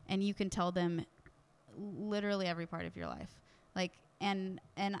judgment and you can tell them literally every part of your life. Like, and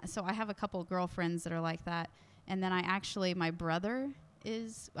so I have a couple girlfriends that are like that. And then my brother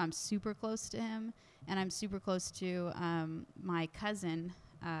I'm super close to him. And I'm super close to my cousin,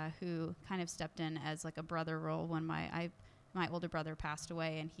 who kind of stepped in as like a brother role when my older brother passed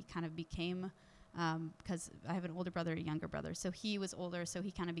away, and he kind of became, because I have an older brother, a younger brother, so he was older, so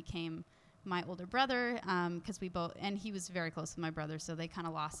he kind of became my older brother, because and he was very close with my brother, so they kind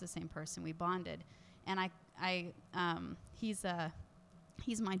of lost the same person. We bonded, and he's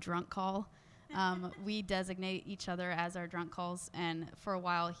my drunk call. We designate each other as our drunk calls, and for a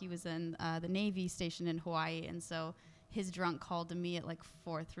while he was in the Navy stationed in Hawaii, and so his drunk call to me at like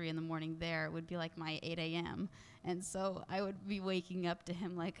 3 in the morning there would be like my 8 a.m. And so I would be waking up to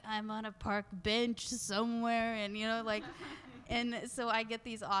him like, I'm on a park bench somewhere, and you know, like, and so I get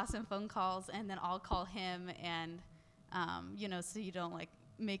these awesome phone calls, and then I'll call him, and you know, so you don't like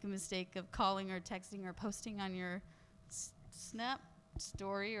make a mistake of calling or texting or posting on your Snap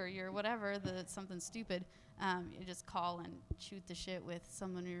story or your whatever, something stupid. You just call and shoot the shit with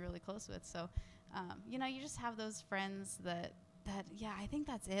someone you're really close with. So you know, you just have those friends that yeah, I think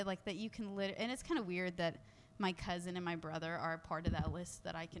that's it, like that you can and it's kind of weird that my cousin and my brother are part of that list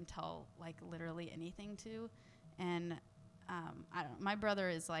that I can tell like literally anything to. And my brother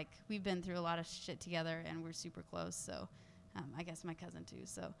is like, we've been through a lot of shit together and we're super close, so I guess my cousin too.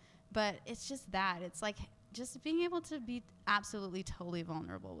 So but it's just that it's like just being able to be absolutely totally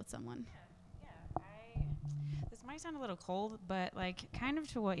vulnerable with someone. Yeah, might sound a little cold, but like kind of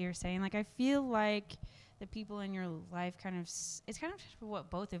to what you're saying. Like I feel like the people in your life it's kind of what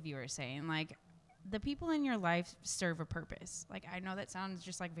both of you are saying. Like the people in your life serve a purpose. Like I know that sounds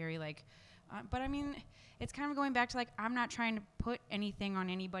just like very like, but I mean, it's kind of going back to like, I'm not trying to put anything on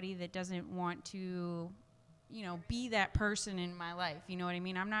anybody that doesn't want to, you know, be that person in my life. You know what I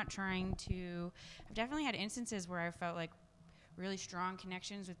mean? I'm not trying to, I've definitely had instances where I felt like really strong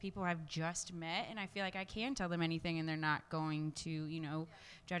connections with people I've just met, and I feel like I can tell them anything and they're not going to, you know,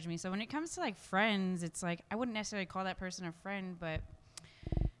 judge me. So when it comes to like friends, it's like I wouldn't necessarily call that person a friend, but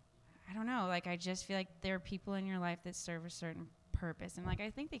I don't know, like I just feel like there are people in your life that serve a certain purpose, and like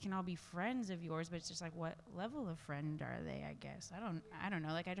I think they can all be friends of yours, but it's just like what level of friend are they? I guess I don't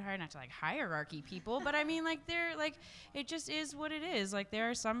know, like I try not to like hierarchy people, but I mean like they're like, it just is what it is. Like there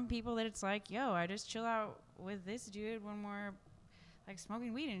are some people that it's like, yo, I just chill out with this dude when we're like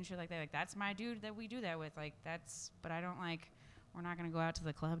smoking weed and shit like that. Like that's my dude that we do that with. Like that's, but I don't like, we're not gonna go out to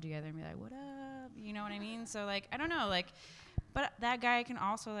the club together and be like, what up? You know what I mean? So like I don't know, like, but that guy can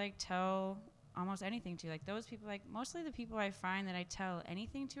also like tell almost anything to. Like those people, like mostly the people I find that I tell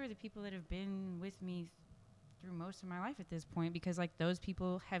anything to are the people that have been with me through most of my life at this point, because like those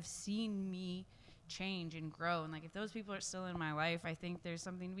people have seen me change and grow, and like if those people are still in my life, I think there's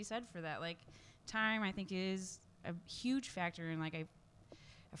something to be said for that. Like time I think is a huge factor in like a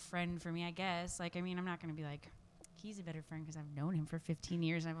friend for me, I guess. Like I mean, I'm not gonna be like he's a better friend because I've known him for 15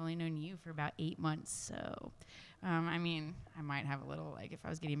 years and I've only known you for about 8 months. So I mean, I might have a little, like if I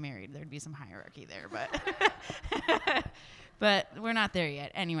was getting married there'd be some hierarchy there, but but we're not there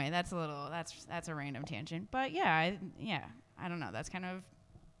yet. Anyway, that's a random tangent, but I don't know, that's kind of,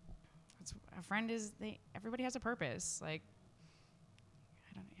 that's, a friend is, everybody has a purpose. Like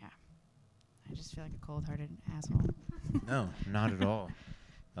I don't, I just feel like a cold-hearted asshole. No, not at all.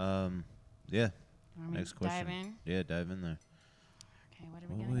 Yeah. Want me Next to question. dive in? Yeah, dive in there. Okay, what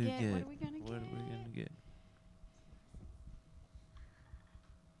are we gonna get? What are we gonna get? What are we gonna get?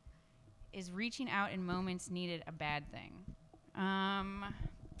 Is reaching out in moments needed a bad thing? I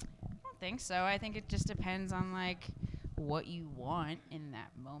don't think so. I think it just depends on like what you want in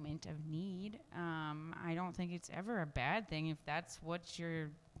that moment of need. I don't think it's ever a bad thing if that's what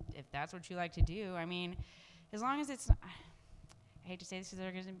you like to do. I mean, as long as it's not, I hate to say this because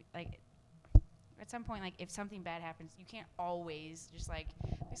they're going to be like, at some point, like if something bad happens, you can't always just like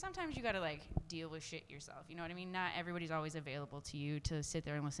sometimes you got to like deal with shit yourself. You know what I mean? Not everybody's always available to you to sit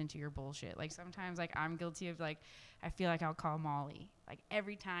there and listen to your bullshit. Like sometimes like I'm guilty of like, I feel like I'll call Molly like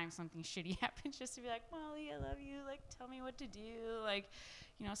every time something shitty happens just to be like, Molly, I love you. Like tell me what to do. Like,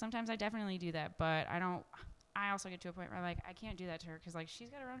 you know, sometimes I definitely do that, but I also get to a point where like I can't do that to her because like she's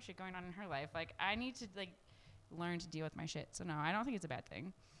got her own shit going on in her life. Like I need to like learn to deal with my shit. So no, I don't think it's a bad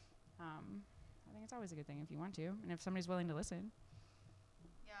thing. I think it's always a good thing if you want to, and if somebody's willing to listen.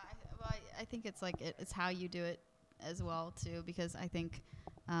 Yeah, I think it's like it's how you do it as well too, because I think,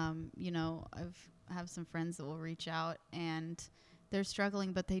 you know, I have some friends that will reach out and they're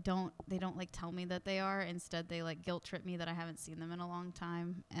struggling, but they don't like tell me that they are. Instead, they like guilt trip me that I haven't seen them in a long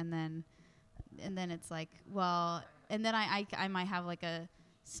time, and then it's like, well, and then I might have like a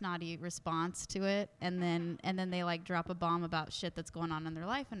snotty response to it, and then they like drop a bomb about shit that's going on in their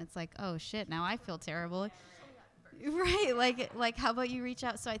life, and it's like, oh shit, now I feel terrible. Right, like how about you reach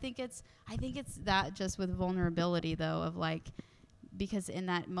out? So I think it's that, just with vulnerability though, of like, because in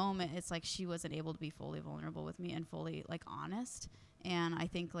that moment it's like she wasn't able to be fully vulnerable with me and fully like honest, and I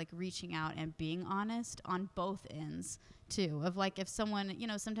think like reaching out and being honest on both ends too, of like if someone, you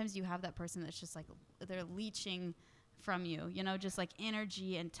know, sometimes you have that person that's just like they're leeching from you, you know, just like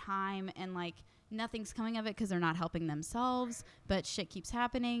energy and time, and like nothing's coming of it because they're not helping themselves, but shit keeps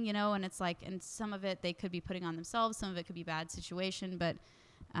happening, you know, and it's like, and some of it they could be putting on themselves, some of it could be bad situation, but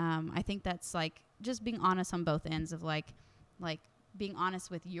I think that's like just being honest on both ends of like being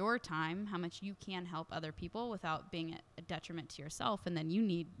honest with your time, how much you can help other people without being a detriment to yourself, and then you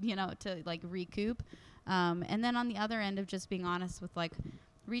need, you know, to like recoup, and then on the other end of just being honest with like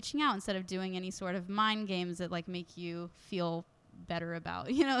reaching out instead of doing any sort of mind games that like make you feel better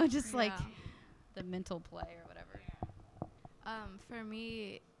about, you know, just like the mental play or whatever. For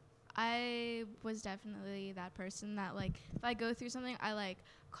me, I was definitely that person that like if I go through something, I like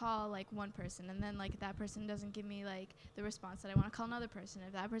call like one person, and then like if that person doesn't give me like the response that I want to call another person.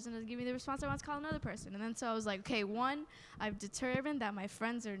 If that person doesn't give me the response I want to call another person. And then so I was like, okay, one, I've determined that my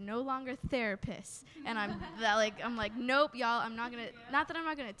friends are no longer therapists, and I'm like, nope, y'all, I'm not gonna, not that I'm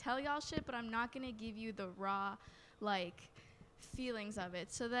not gonna tell y'all shit, but I'm not gonna give you the raw like feelings of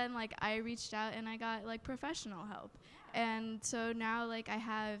it. So then like I reached out and I got like professional help. And so now like I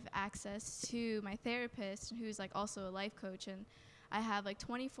have access to my therapist, who's like also a life coach, and I have like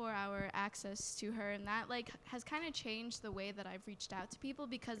 24-hour access to her, and that like has kind of changed the way that I've reached out to people,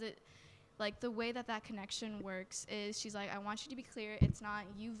 because it like the way that that connection works is she's like, I want you to be clear, it's not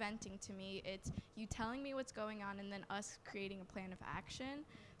you venting to me, it's you telling me what's going on and then us creating a plan of action.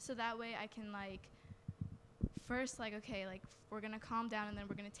 So that way I can like first like, okay, like we're gonna calm down and then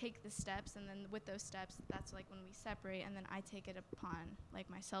we're gonna take the steps, and then with those steps that's like when we separate, and then I take it upon like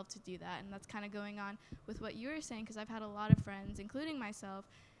myself to do that. And that's kind of going on with what you were saying, because I've had a lot of friends, including myself,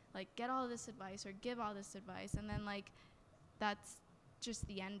 like get all this advice or give all this advice, and then like that's just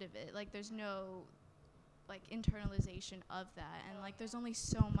the end of it. Like there's no like internalization of that, and like there's only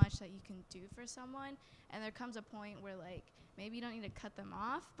so much that you can do for someone, and there comes a point where like maybe you don't need to cut them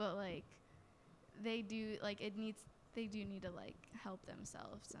off, but like they do need to like help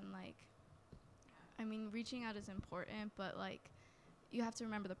themselves. And like I mean, reaching out is important, but like you have to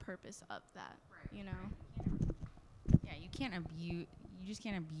remember the purpose of that, you know. Yeah, you just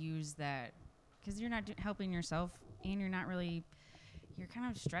can't abuse that, because you're not helping yourself, and you're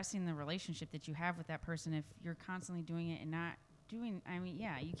kind of stressing the relationship that you have with that person if you're constantly doing it and not doing. I mean,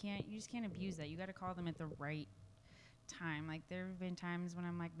 yeah, you just can't abuse that. You got to call them at the right time. Like there have been times when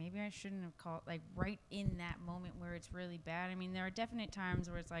I'm like, maybe I shouldn't have called, like right in that moment where it's really bad. I mean, there are definite times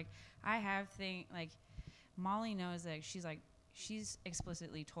where it's like I have like Molly knows that she's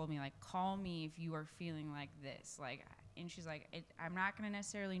explicitly told me like, call me if you are feeling like this, like, and she's like, I'm not going to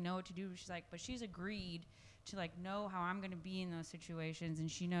necessarily know what to do. She's like, but she's agreed to like know how I'm going to be in those situations, and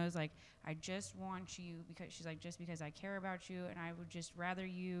she knows like I just want you, because she's like, just because I care about you, and I would just rather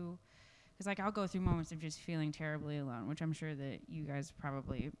you, because like I'll go through moments of just feeling terribly alone, which I'm sure that you guys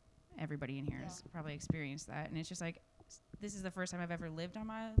probably, everybody in here has probably experienced that, and it's just like this is the first time I've ever lived on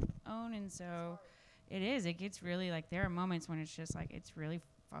my own, and so it gets really like there are moments when it's just like it's really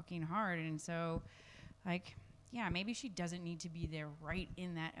fucking hard. And so like yeah, maybe she doesn't need to be there right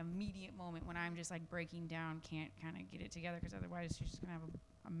in that immediate moment when I'm just like breaking down, can't kind of get it together, because otherwise she's just gonna have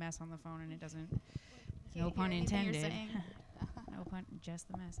a mess on the phone, and it doesn't. No pun intended. No pun, just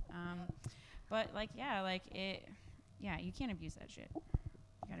the mess. But like yeah, like it. Yeah, you can't abuse that shit.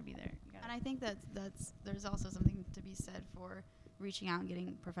 You gotta be there. And I think that's there's also something to be said for reaching out and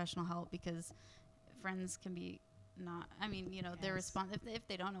getting professional help, because friends can be not, I mean, you know, their response, if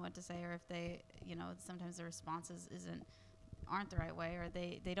they don't know what to say, or if they, you know, sometimes the responses aren't the right way, or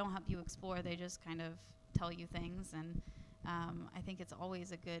they don't help you explore, they just kind of tell you things. And I think it's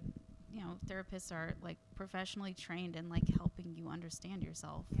always a good, you know, therapists are like professionally trained in like helping you understand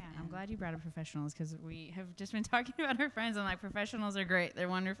yourself. Yeah, I'm glad you brought up professionals, because we have just been talking about our friends, and like professionals are great. They're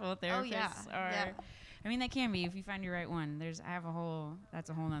wonderful. Therapists are. I mean, they can be if you find your right one. That's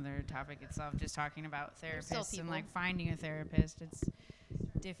a whole nother topic itself, just talking about therapists and like finding a therapist. It's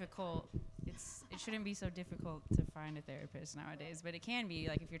difficult. It shouldn't be so difficult to find a therapist nowadays, but it can be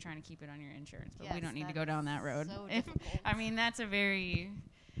like if you're trying to keep it on your insurance. But we don't need to go down that road. So difficult. I mean, that's a very.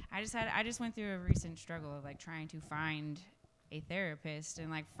 I just went through a recent struggle of like trying to find a therapist and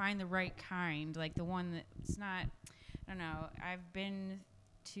like find the right kind, like the one that's not. I don't know. I've been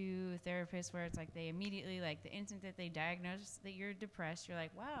to therapists where it's like they immediately, like the instant that they diagnose that you're depressed, you're like,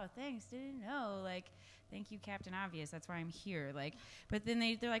 wow, thanks, didn't know, like, thank you, Captain Obvious, that's why I'm here, like. But then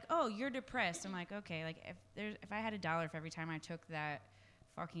they're like, oh, you're depressed. I'm like, okay, like if I had $1 for every time I took that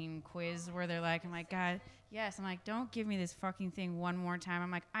fucking quiz where they're like, I'm like, God, yes, I'm like, don't give me this fucking thing one more time.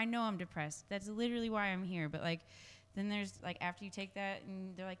 I'm like, I know I'm depressed, that's literally why I'm here. But like then there's like after you take that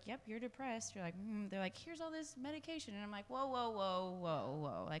and they're like, yep, you're depressed, you're like, they're like, here's all this medication, and I'm like,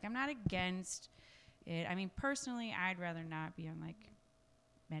 whoa, like I'm not against it. I mean, personally, I'd rather not be on like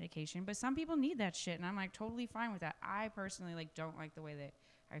medication, but some people need that shit, and I'm like totally fine with that. I personally like don't like the way that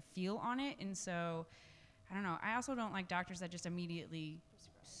I feel on it, and so I don't know. I also don't like doctors that just immediately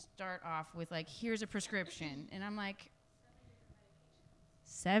start off with like, here's a prescription, and I'm like,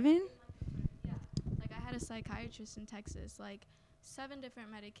 7? I had a psychiatrist in Texas, like 7 different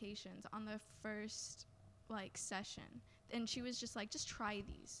medications on the first like session, and she was just like, just try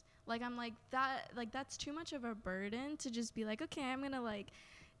these. Like I'm like that's too much of a burden to just be like, okay, I'm gonna like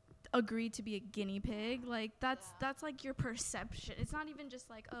agree to be a guinea pig. Like that's like your perception. It's not even just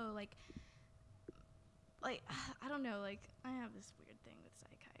like, oh, like I don't know, like I have this weird thing with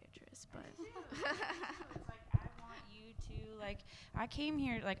psychiatrists, but it's like I want you to like, I came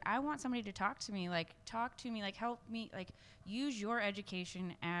here, like I want somebody to talk to me, like help me, like use your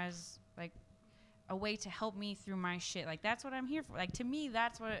education as like a way to help me through my shit. Like that's what I'm here for. Like to me,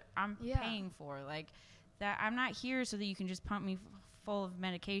 that's what I'm paying for. Like that I'm not here so that you can just pump me full of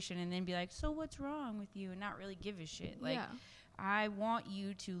medication and then be like, so what's wrong with you, and not really give a shit. Like, yeah. I want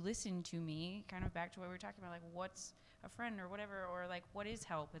you to listen to me, kind of back to what we were talking about, like what's a friend or whatever, or like what is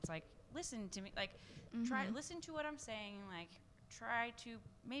help. It's like, listen to me, like try listen to what I'm saying, like try to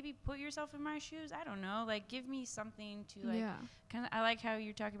maybe put yourself in my shoes. I don't know, like give me something to like kind of. I like how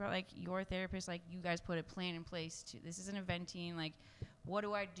you're talking about like your therapist, like you guys put a plan in place to, this isn't a venting, like what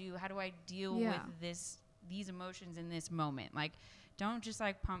do I do, how do I deal with these emotions in this moment. Like don't just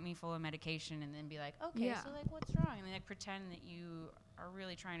like pump me full of medication and then be like, okay, so like what's wrong, and then like pretend that you are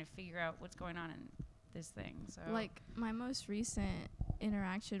really trying to figure out what's going on in this thing. So like my most recent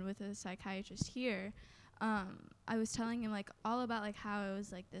interaction with a psychiatrist here, I was telling him like all about like how it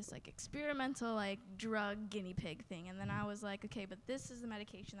was like this like experimental like drug guinea pig thing, and then I was like, okay, but this is the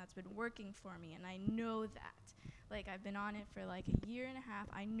medication that's been working for me, and I know that, like I've been on it for like a year and a half,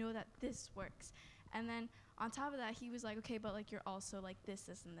 I know that this works. And then on top of that, he was like, okay, but like you're also like this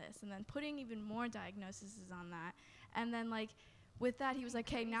and this, and then putting even more diagnoses on that. And then like with that, he was like,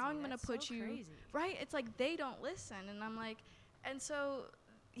 okay, now I'm gonna put you right. It's like they don't listen, and I'm like, and so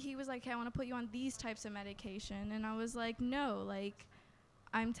he was like, okay, I want to put you on these types of medication, and I was like, no, like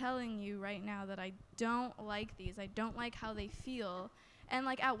I'm telling you right now that I don't like these. I don't like how they feel. And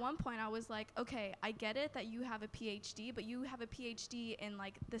like at one point I was like, okay, I get it that you have a PhD, but you have a PhD in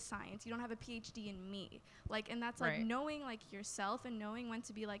like the science. You don't have a PhD in me. Like, and that's like knowing like yourself and knowing when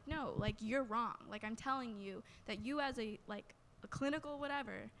to be like, no, like you're wrong. Like I'm telling you that you as a like a clinical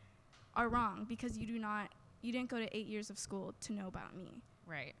whatever are wrong because you didn't go to 8 years of school to know about me.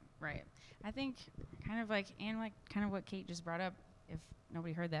 Right. I think kind of like, and like kind of what Kate just brought up, if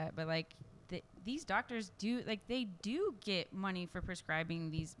nobody heard that, but like these doctors do, like they do get money for prescribing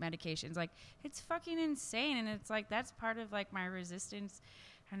these medications. Like it's fucking insane. And it's like, that's part of like my resistance.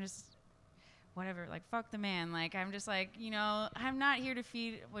 I'm just whatever, like fuck the man. Like I'm just like, you know, I'm not here to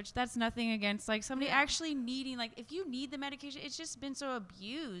feed, which that's nothing against like somebody actually needing, like if you need the medication, it's just been so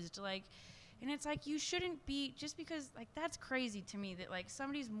abused. Like, and it's like, you shouldn't be, just because like that's crazy to me that like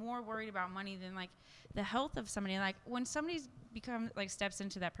somebody's more worried about money than like the health of somebody. Like when somebody's become like steps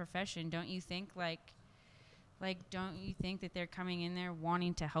into that profession, don't you think don't you think that they're coming in there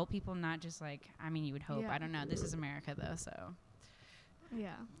wanting to help people, not just like, I mean, you would hope. I don't know, this is America though, so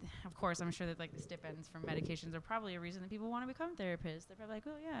yeah, of course I'm sure that like the stipends from medications are probably a reason that people want to become therapists. They're probably like,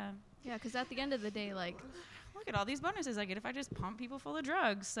 oh yeah, because at the end of the day, like look at all these bonuses I get if I just pump people full of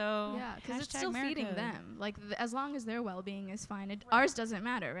drugs. So yeah, because it's still America. feeding them. Like as long as their well-being is fine, ours doesn't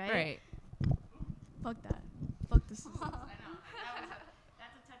matter, right? Right. Fuck that. Fuck this. I know.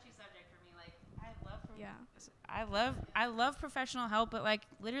 That's a touchy subject for me. Like I love professional help, but like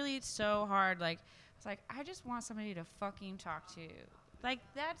literally it's so hard. Like it's like I just want somebody to fucking talk to. Like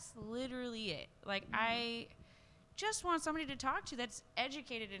that's literally it. Like I just want somebody to talk to that's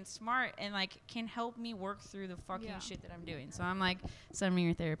educated and smart and like can help me work through the fucking shit that I'm doing. So I'm like, send me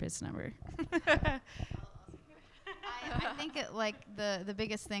your therapist's number. I think it, like the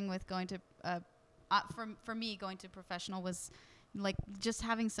biggest thing with going to for me going to professional was like just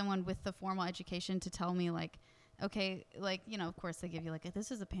having someone with the formal education to tell me like, okay, like, you know, of course they give you like this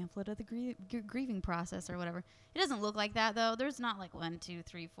is a pamphlet of the grieving process or whatever. It doesn't look like that though. There's not like 1, 2,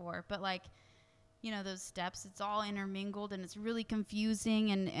 3, 4, but like, you know, those steps, it's all intermingled and it's really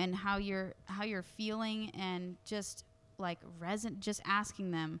confusing, and how you're feeling, and just like just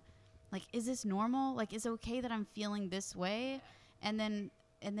asking them like, is this normal? Like, is it okay that I'm feeling this way? And then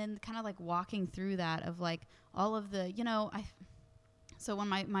kind of like walking through that of like all of the, you know, so when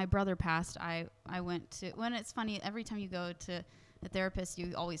my brother passed, I went to, when it's funny, every time you go to a therapist,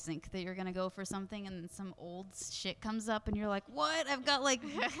 you always think that you're going to go for something, and then some old shit comes up and you're like, what? I've got like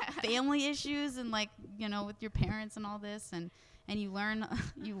family issues and like, you know, with your parents and all this, and you learn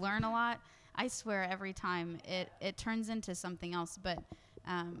a lot. I swear every time it turns into something else, but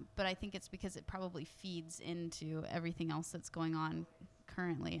I think it's because it probably feeds into everything else that's going on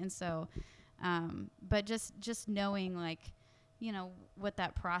currently. And so, but just knowing like, you know, what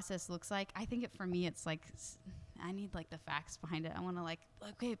that process looks like, I think for me, it's like, I need like the facts behind it. I want to like,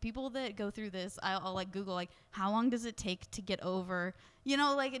 okay, people that go through this, I'll like Google like, how long does it take to get over, you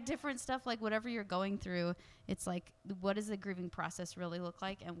know, like different stuff, like whatever you're going through. It's like, what does the grieving process really look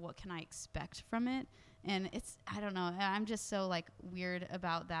like, and what can I expect from it? And it's, I don't know, I'm just so like weird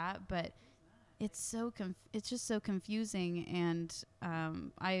about that, but it's just so confusing. And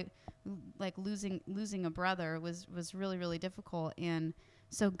I like losing a brother was really, really difficult. And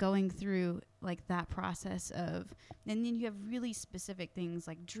so going through like that process of, and then you have really specific things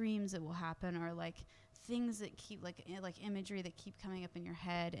like dreams that will happen, or like things that keep like imagery that keep coming up in your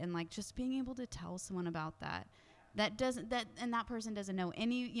head, and like just being able to tell someone about that and that person doesn't know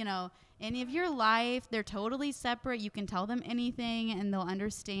any of your life. They're totally separate. You can tell them anything and they'll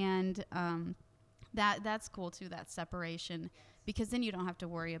understand. That's cool too, that separation, because then you don't have to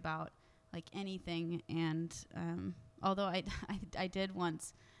worry about like anything. And although I did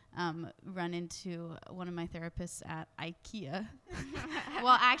once run into one of my therapists at IKEA.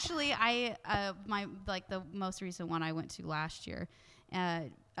 Well, actually, the most recent one I went to last year,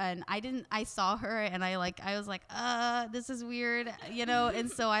 and I saw her and I was like, this is weird,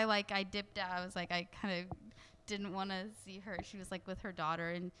 and so I dipped out. I was like, I kind of didn't want to see her. She was like with her daughter,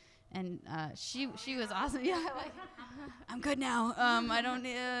 and she was awesome. Yeah, like, I'm good now. I don't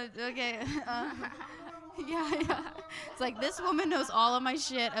okay. Yeah. It's like, this woman knows all of my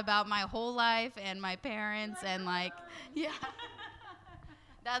shit about my whole life and my parents, and like, yeah.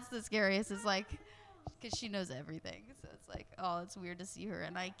 That's the scariest, is like, because she knows everything. So it's like, oh, it's weird to see her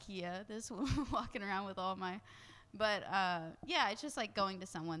in IKEA, this woman walking around with all my, but yeah, it's just like going to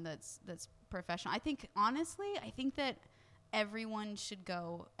someone that's professional. I think that everyone should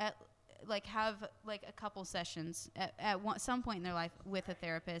go have a couple sessions at some point in their life with a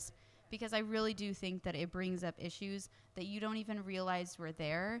therapist, because I really do think that it brings up issues that you don't even realize were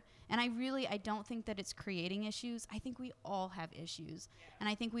there. And I don't think that it's creating issues. I think we all have issues. And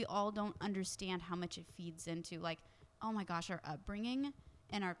I think we all don't understand how much it feeds into, like, oh my gosh, our upbringing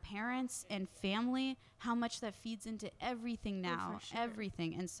and our parents and family, how much that feeds into everything now,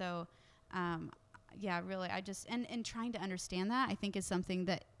 everything. And so, yeah, really, and trying to understand that, I think, is something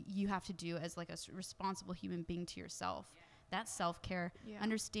that you have to do as like a responsible human being to yourself. That's self-care,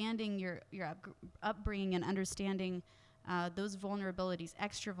 understanding your upbringing and understanding those vulnerabilities,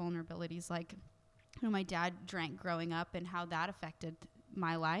 extra vulnerabilities, like my dad drank growing up and how that affected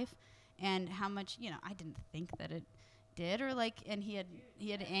my life, and how much, I didn't think that it did, or like, and he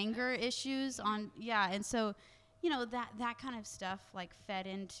had anger issues and so, that kind of stuff like fed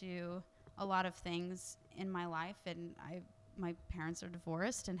into a lot of things in my life. And my parents are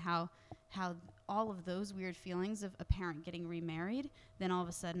divorced, and how all of those weird feelings of a parent getting remarried, then all of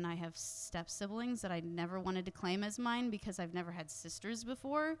a sudden I have step siblings that I never wanted to claim as mine because I've never had sisters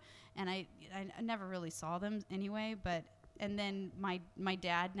before, and I never really saw them anyway. And then my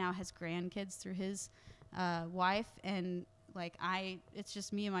dad now has grandkids through his wife, and like it's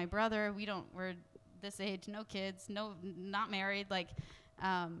just me and my brother. We're this age, no kids, not married, like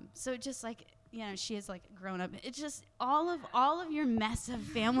so just like, she has like grown up. It's just all of your mess of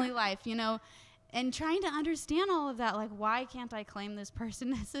family life, and trying to understand all of that. Like, why can't I claim this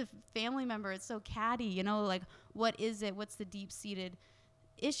person as a family member? It's so catty, like, what is it? What's the deep-seated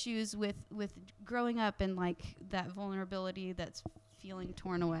issues with growing up, and like that vulnerability that's feeling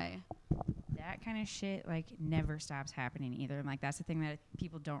torn away? That kind of shit like never stops happening either. And like, that's the thing that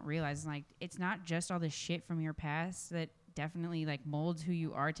people don't realize. Like, it's not just all the shit from your past that definitely like molds who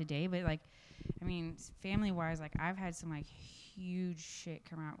you are today, but like, I mean, family wise, like I've had some like huge shit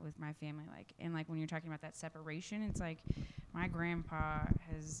come out with my family, like, and like when you're talking about that separation, it's like my grandpa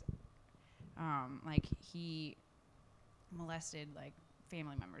has like he molested like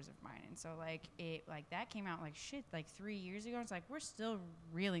family members of mine, and so like it like that came out like shit like 3 years ago. It's like we're still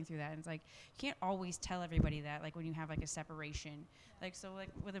reeling through that, and it's like you can't always tell everybody that, like when you have like a separation, like so like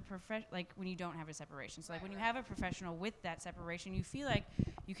with a like when you don't have a separation, so like when you have a professional with that separation, you feel like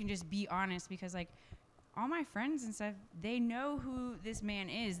you can just be honest, because like all my friends and stuff, they know who this man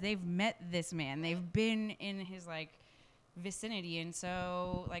is, they've met this man, they've been in his like vicinity, and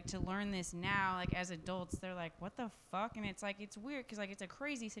so like to learn this now, like as adults, they're like, what the fuck? And it's like, it's weird because like it's a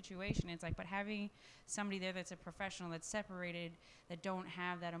crazy situation. It's like, but having somebody there that's a professional, that's separated, that don't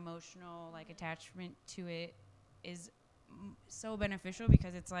have that emotional like attachment to it is so beneficial,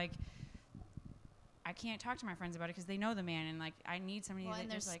 because it's like I can't talk to my friends about it because they know the man, and like I need somebody that and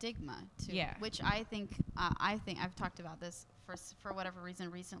there's like stigma too, yeah, which I think I've talked about this for whatever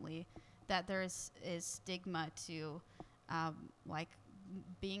reason recently, that there is stigma to like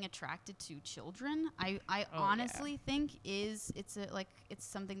being attracted to children. I honestly think it's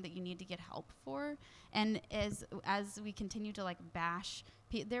something that you need to get help for. And as we continue to like bash,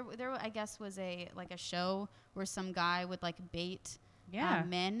 there I guess was a show where some guy would like bait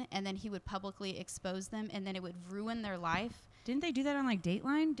men, and then he would publicly expose them, and then it would ruin their life. Didn't they do that on like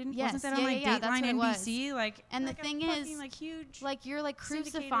Dateline? Wasn't that on like Dateline NBC? Like, and like the thing is, like huge, like you're like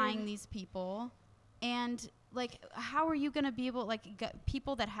crucifying these people, and like how are you gonna be able, like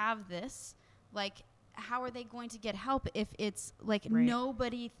people that have this, like how are they going to get help if it's like Right.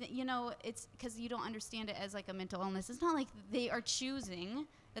 nobody, it's because you don't understand it as like a mental illness. It's not like they are choosing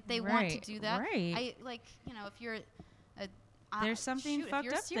that they want to Right, do that. right. If you're a There's something if fucked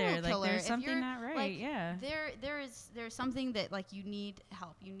you're a up serial there. Like killer, there's if something you're, not right. like, Yeah. there's something that like you need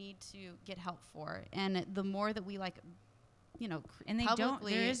help. You need to get help for, and the more that we like, And they don't.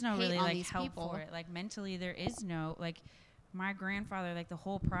 publicly There is no hate really on like these help people. for it. Like mentally, there is no like. My grandfather, like the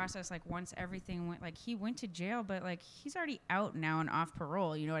whole process, like once everything went, like he went to jail, but like he's already out now and off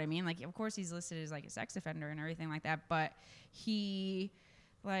parole. You know what I mean? Like of course he's listed as like a sex offender and everything like that, but he,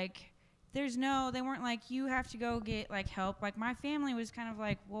 like, they weren't like you have to go get like help. Like my family was kind of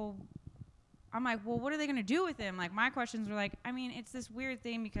like, well, I'm like, well, what are they gonna do with him? Like my questions were like, I mean, it's this weird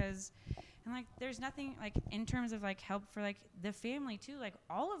thing because. And like, there's nothing like in terms of like help for like the family too. Like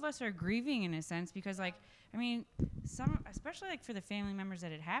all of us are grieving in a sense because like, I mean, some, especially like for the family members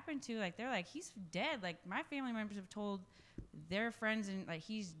that it happened to, like they're like, he's dead. Like my family members have told their friends and like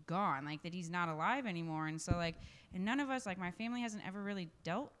he's gone, like that he's not alive anymore. And so like, and none of us, like my family hasn't ever really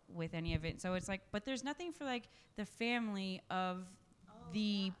dealt with any of it. So it's like, but there's nothing for like the family of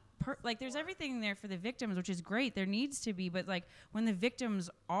the like there's everything there for the victims, which is great. There needs to be, but like when the victims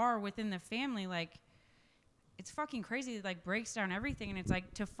are within the family, like it's fucking crazy. It like breaks down everything, and it's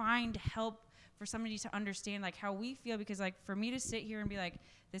like to find help for somebody to understand like how we feel, because like for me to sit here and be like,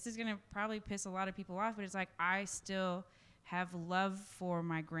 this is gonna probably piss a lot of people off, but it's like I still have love for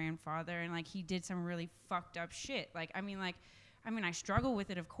my grandfather, and like he did some really fucked up shit. Like I mean I struggle with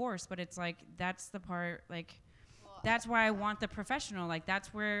it, of course, but it's like that's the part like. That's why I want the professional. Like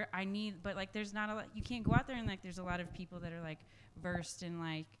that's where I need, but like there's not a lot, you can't go out there and like there's a lot of people that are like versed in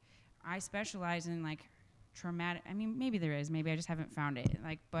like, I specialize in like traumatic, I mean maybe there is, maybe I just haven't found it.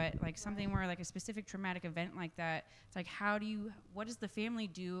 Like, but like something where like a specific traumatic event like that, it's like what does the family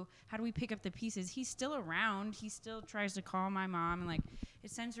do? How do we pick up the pieces? He's still around. He still tries to call my mom and like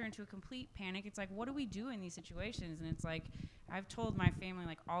it sends her into a complete panic. It's like, what do we do in these situations? And it's like, I've told my family,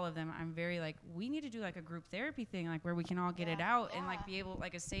 like all of them, I'm very like, we need to do like a group therapy thing, like where we can all get it out and like be able,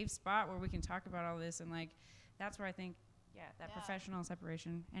 like a safe spot where we can talk about all this. And like, that's where I think, professional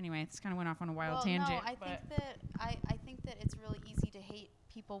separation. Anyway, this kind of went off on a wild tangent. No, I think that it's really easy to hate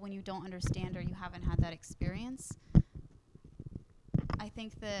people when you don't understand or you haven't had that experience. I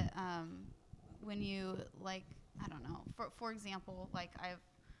think that when you like, I don't know, for example, like I have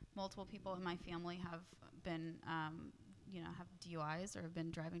multiple people in my family have been have DUIs or have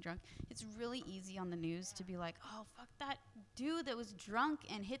been driving drunk. It's really easy on the news to be like, oh, fuck that dude that was drunk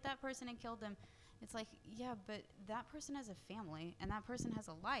and hit that person and killed them. It's like, yeah, but that person has a family and that person has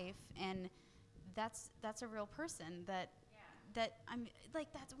a life, and that's a real person that I'm like,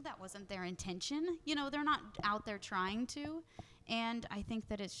 that wasn't their intention. They're not out there trying to. And I think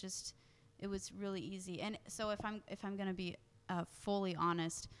that it was really easy. And so if I'm going to be fully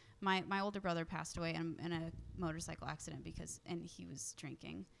honest, my older brother passed away in a motorcycle accident and he was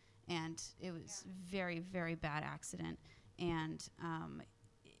drinking, and it was very, very bad accident. And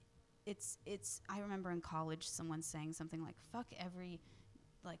it's I remember in college someone saying something like, fuck every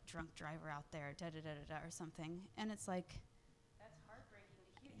like drunk driver out there, da da da da da, or something. And it's like, That's heartbreaking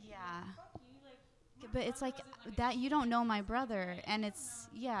to hear. Yeah. Fuck you, like, but it's like that you don't know my brother, and it's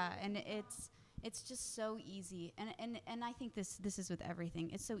it's just so easy. And I think this is with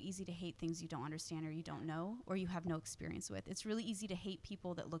everything. It's so easy to hate things you don't understand or you don't know or you have no experience with. It's really easy to hate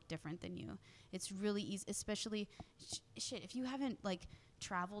people that look different than you. It's really easy, especially shit, if you haven't like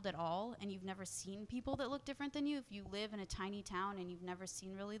traveled at all and you've never seen people that look different than you, if you live in a tiny town and you've never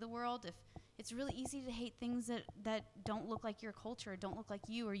seen really the world, if it's really easy to hate things that don't look like your culture, don't look like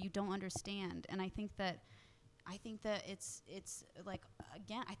you, or you don't understand. And I think that it's like,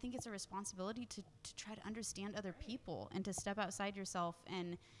 again, I think it's a responsibility to try to understand other people and to step outside yourself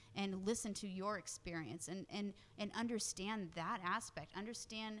and listen to your experience and understand that aspect,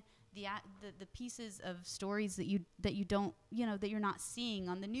 understand the pieces of stories that you don't, that you're not seeing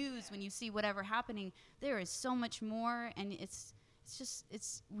on the news when you see whatever happening. There is so much more, and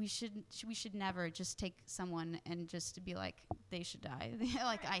we should never just take someone and just to be like, they should die.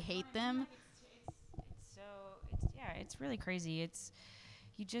 Like, I hate them. It's really crazy.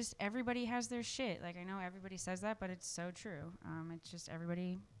 Everybody has their shit. Like, I know everybody says that, but it's so true. It's just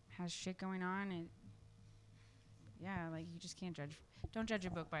everybody has shit going on, and like you just can't judge. Don't judge a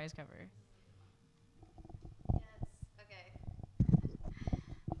book by its cover. Yes. Okay.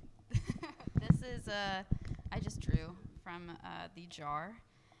 This is I just drew from the jar.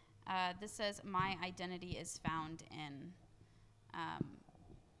 This says, "My identity is found in."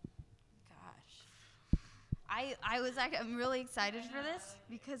 I'm really excited for this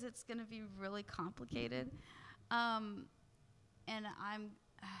because it's going to be really complicated. And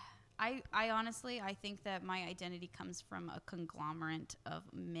I honestly, I think that my identity comes from a conglomerate of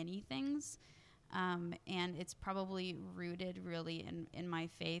many things. And it's probably rooted really in my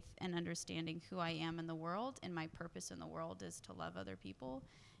faith and understanding who I am in the world, and my purpose in the world is to love other people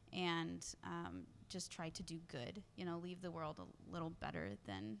and just try to do good, leave the world a little better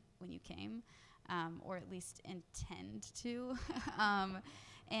than when you came, or at least intend to.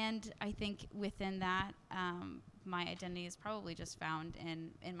 And I think within that, my identity is probably just found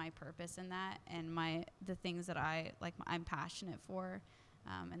in my purpose in that, and the things that I'm passionate for.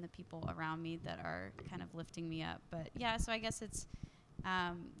 And the people around me that are kind of lifting me up. But yeah, so I guess it's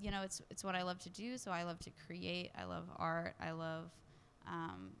what I love to do. So I love to create. I love art. I love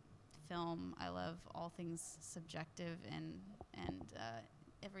film. I love all things subjective and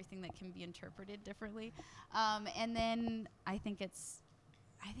everything that can be interpreted differently. And then I think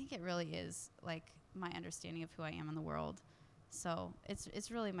it really is like my understanding of who I am in the world. So it's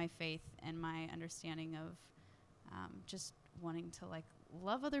really my faith and my understanding of just wanting to like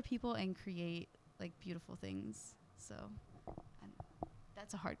love other people and create like beautiful things. So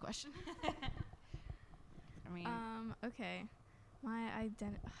that's a hard question. I mean, okay. My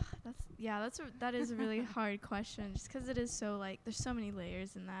identity. That is a really hard question, just because it is so like there's so many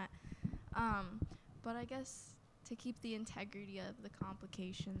layers in that. But I guess to keep the integrity of the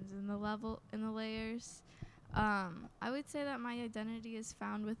complications and the layers, I would say that my identity is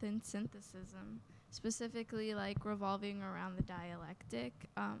found within synthesism, specifically like revolving around the dialectic.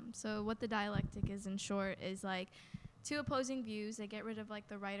 So what the dialectic is in short is like two opposing views. They get rid of like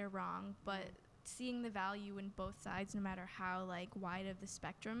the right or wrong, but seeing the value in both sides, no matter how like wide of the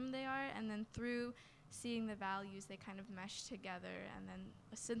spectrum they are, and then through seeing the values, they kind of mesh together, and then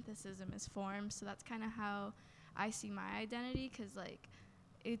a synthesism is formed. So that's kind of how I see my identity, because like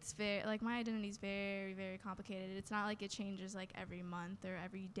it's very like my identity is very, very complicated. It's not like it changes like every month or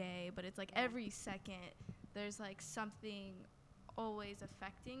every day, but it's like every second there's like something always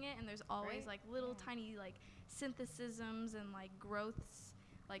affecting it, and there's always like little tiny like synthesisms and like growths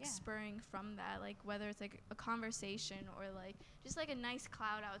like spurring from that, like whether it's like a conversation or like just like a nice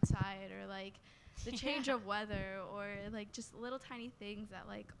cloud outside, or like the change of weather, or like just little tiny things that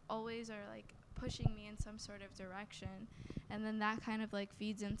like always are like pushing me in some sort of direction. And then that kind of like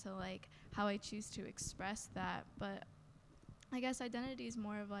feeds into like how I choose to express that. But I guess identity is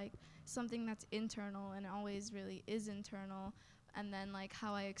more of like something that's internal, and always really is internal. And then like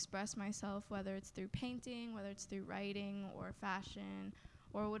how I express myself, whether it's through painting, whether it's through writing or fashion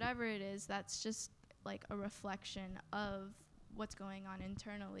or whatever it is, that's just like a reflection of what's going on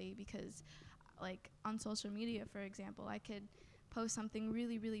internally. Because like on social media, for example, I could post something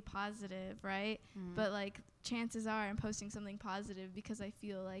really, really positive, right? But like chances are I'm posting something positive because I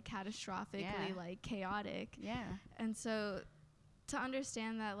feel like catastrophically like chaotic. And so to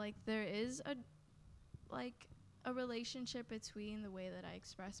understand that like there is a relationship between the way that I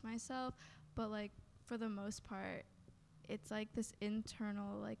express myself, but like for the most part it's like this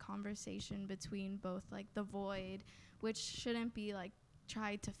internal like conversation between both like the void, which shouldn't be like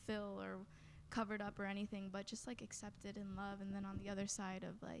tried to fill or covered up or anything, but just like accepted in love. And then on the other side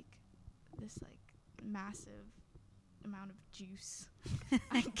of like this like massive amount of juice,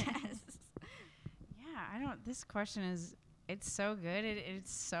 I guess. This question is, it's so good.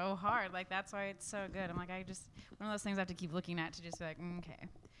 It's so hard. Like, that's why it's so good. I'm like, one of those things I have to keep looking at to just be like, okay.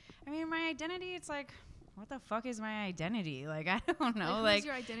 I mean, my identity, it's like, what the fuck is my identity? Like, I don't know. Like who's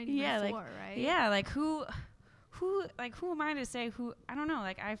your identity before, right? Yeah, like who am I to say who? I don't know.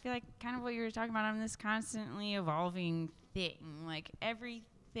 Like, I feel like kind of what you were talking about, I'm this constantly evolving thing. Like,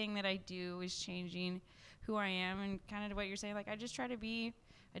 everything that I do is changing who I am, and kind of what you're saying. Like, I just try to be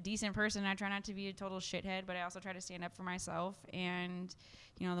a decent person. I try not to be a total shithead, but I also try to stand up for myself and,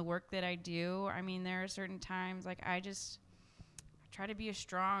 the work that I do. I mean, there are certain times, like, I try to be a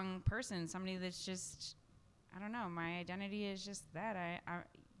strong person, somebody that's just, I don't know, my identity is just that.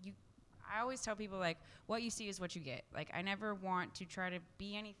 I always tell people, like, what you see is what you get. Like, I never want to try to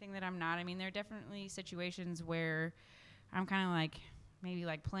be anything that I'm not. I mean, there are definitely situations where I'm kind of like maybe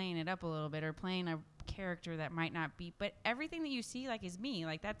like playing it up a little bit or playing a character that might not be. But everything that you see, like, is me.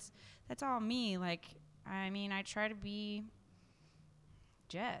 Like, that's all me. Like, I mean, I try to be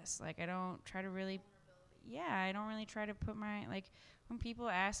Jess. Like, I don't try to really, I don't really try to put my, like, when people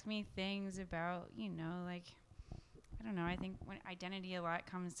ask me things about, like, I don't know, I think when identity a lot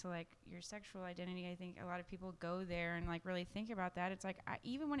comes to like your sexual identity, I think a lot of people go there and like really think about that. It's like,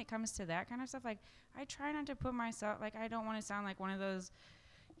 even when it comes to that kind of stuff, like, I try not to put myself, like, I don't want to sound like one of those,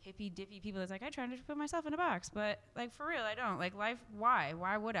 hippy dippy people that's like, I try to put myself in a box, but like for real, I don't. Like life, why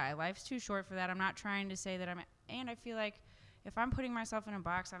would I? Life's too short for that. I'm not trying to say that and I feel like if I'm putting myself in a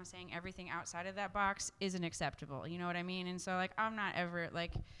box, I'm saying everything outside of that box isn't acceptable. You know what I mean? And so like I'm not ever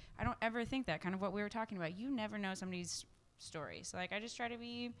like, I don't ever think that, kind of what we were talking about. You never know somebody's story. So like I just try to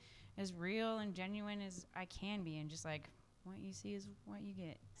be as real and genuine as I can be, and just like what you see is what you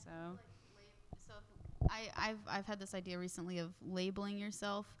get. So I've had this idea recently of labeling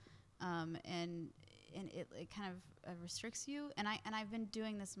yourself, and it kind of restricts you. And I've been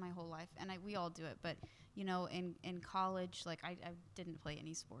doing this my whole life, and we all do it. But you know, in college, like I didn't play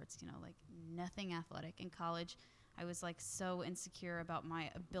any sports. You know, like nothing athletic in college. I was like so insecure about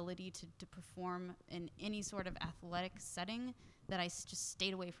my ability to perform in any sort of athletic setting that I just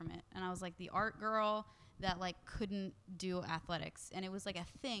stayed away from it. And I was like the art girl that like couldn't do athletics. And it was like a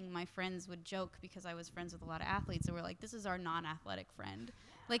thing. My friends would joke, because I was friends with a lot of athletes, and were like, this is our non-athletic friend.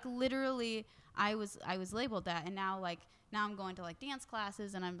 Like literally I was labeled that. And now I'm going to like dance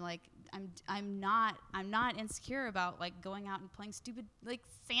classes, and I'm like, I'm not insecure about like going out and playing stupid like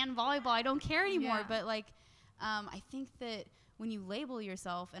sand volleyball. I don't care anymore. Yeah. But like, I think that when you label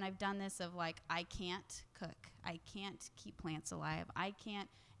yourself, and I've done this of like, I can't cook, I can't keep plants alive, I can't,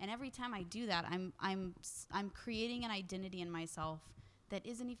 and every time I do that, I'm creating an identity in myself that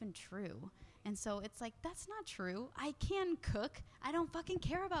isn't even true. And so it's like, that's not true. I can cook. I don't fucking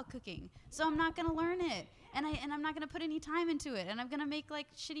care about cooking, so I'm not gonna learn it, and I'm not gonna put any time into it, and I'm gonna make like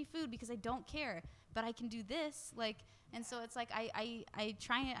shitty food because I don't care. But I can do this, like, and so it's like I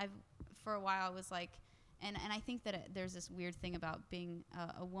try it. For a while I was like. And I think that there's this weird thing about being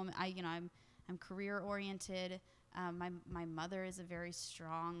a woman. I'm career oriented. My mother is a very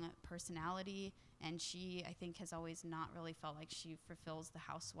strong personality, and she, I think, has always not really felt like she fulfills the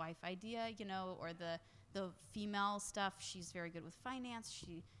housewife idea, you know, or the female stuff. She's very good with finance.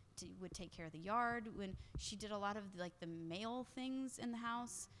 She would take care of the yard. When she did a lot of like the male things in the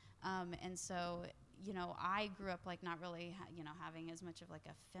house, and so. You know, I grew up like not really, having as much of like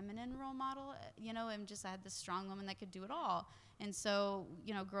a feminine role model, and just I had this strong woman that could do it all. And so,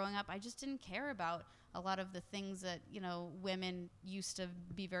 growing up, I just didn't care about a lot of the things that, women used to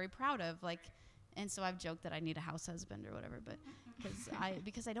be very proud of. Like, and so I've joked that I need a house husband or whatever, but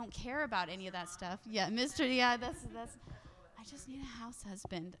because I don't care about any of that stuff. Yeah, Mr. Yeah, that's, I just need a house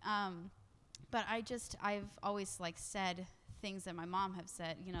husband. But I've always like said things that my mom have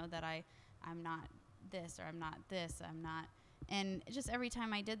said, that I'm not this, or I'm not this, I'm not. And just every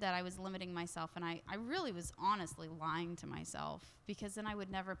time I did that, I was limiting myself, and I really was honestly lying to myself, because then I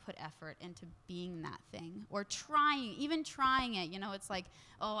would never put effort into being that thing, or even trying it. It's like,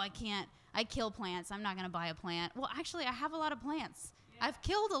 oh, I kill plants, I'm not going to buy a plant. Well, actually, I have a lot of plants. Yeah. I've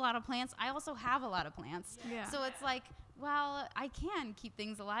killed a lot of plants. I also have a lot of plants. Yeah. So it's like, well, I can keep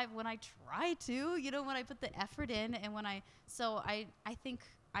things alive when I try to, when I put the effort in, and I think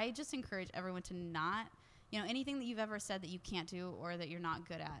I just encourage everyone to not, anything that you've ever said that you can't do or that you're not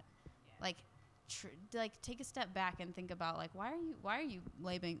good at, like take a step back and think about like, why are you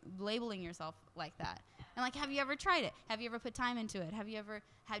labeling yourself like that? And like, have you ever tried it? Have you ever put time into it?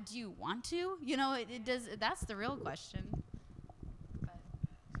 Do you want to? It does. That's the real question.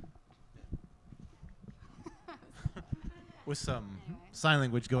 With some sign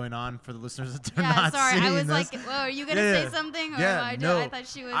language going on for the listeners that are yeah, not sorry. seeing I was this. like, well, are you gonna say something? Or I thought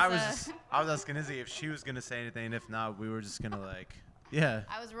she was. I was asking Izzy if she was gonna say anything. If not, we were just gonna like, yeah.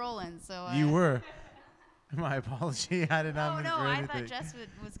 I was rolling, so. You were. My apology. I did not mean for anything. I thought Jess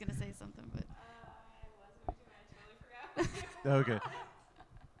was gonna say something, but. I totally forgot. Okay.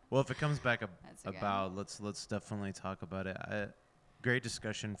 Well, if it comes back okay. about, let's definitely talk about it. Great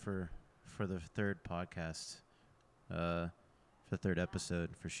discussion for the third podcast. For the third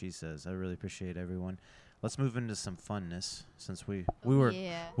episode for She Says. I really appreciate everyone. Let's move into some funness, since we were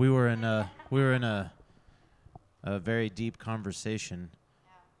in a very deep conversation.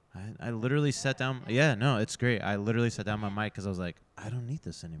 Yeah. I literally sat down. Yeah, no, it's great. I literally sat down my mic because I was like, I don't need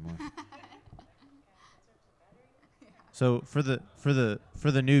this anymore. So for the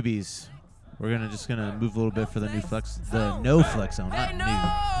newbies, we're just gonna move a little bit for the new flex, the no flex zone, not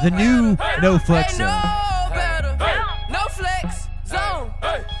new, the new no flex zone. No flex zone.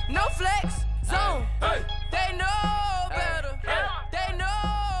 No flex zone. They know better. They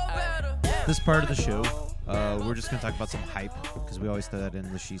know better. This part of the show, we're just gonna talk about some hype, because we always throw that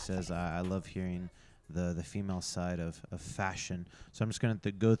in the She Says. I love hearing the female side of fashion. So I'm just gonna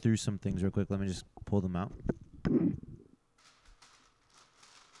go through some things real quick. Let me just pull them out.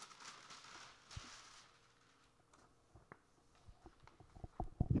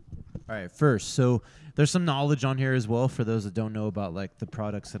 All right, first, so there's some knowledge on here as well for those that don't know about like the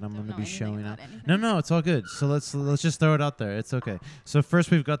products that I'm going to be showing out. No, it's all good. So let's just throw it out there. It's okay. So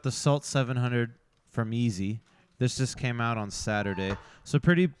first we've got the Salt 700 from Easy. This just came out on Saturday. So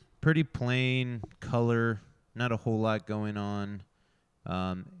pretty plain color, not a whole lot going on.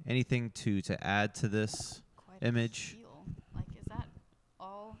 Anything to add to this Quite a image? feel. Like, is that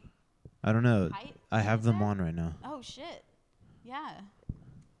all I don't know. height? I have Is them that? on right now. Oh, shit. Yeah.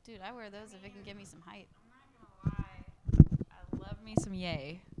 Dude, I wear those if it can give me some height. I'm not gonna lie. I love me some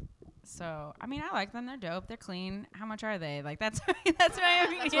Yay. So I mean, I like them. They're dope. They're clean. How much are they? Like that's that's what I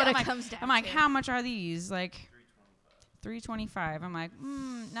mean. That's Yeah, what I'm it like, comes down I'm like, to. how much are these? Like $325. I'm like,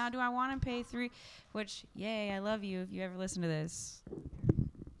 now do I want to pay $3? Which, yay, I love you if you ever listen to this.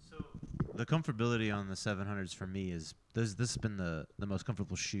 So the comfortability on the 700s for me is this has been the most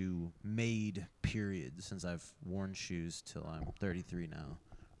comfortable shoe made, period, since I've worn shoes till I'm 33 now.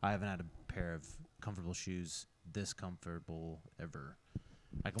 I haven't had a pair of comfortable shoes this comfortable ever.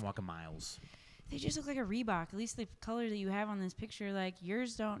 I can walk a miles. They just look like a Reebok. At least the color that you have on this picture, like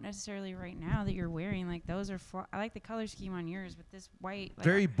yours don't necessarily right now that you're wearing. Like those are, I like the color scheme on yours, but this white. Like,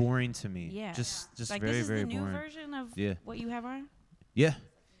 Very boring to me. Yeah. Just like very, this is very the new boring. version of Yeah. what you have on? Yeah.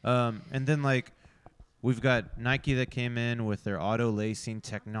 And then like we've got Nike that came in with their auto lacing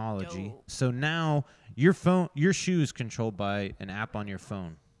technology. Dope. So now your shoe is controlled by an app on your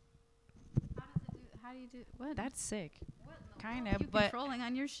phone. How do you do what? That's sick. Kind You of, but controlling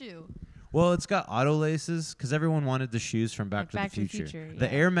on your shoe. Well, it's got auto laces because everyone wanted the shoes from Back, Like to the Future. yeah.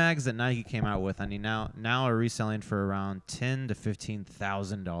 The Air Mags that Nike came out with, I mean, now are reselling for around $10,000 to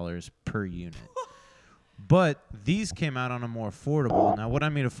 $15,000 per unit. But these came out on a more affordable. Now, what I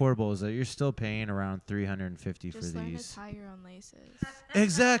mean affordable is that you're still paying around $350 Just for learn these. to tie your own laces.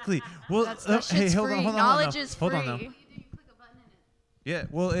 Exactly. Well, That hey, shit's hold free. on, hold on, Knowledge hold on. is Hold free. on now. Yeah,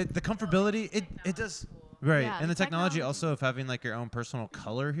 well, the comfortability, it does right, Yeah, and the the technology technology. also of having like your own personal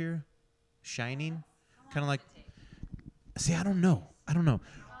color here, shining, kind of like. See, I don't know,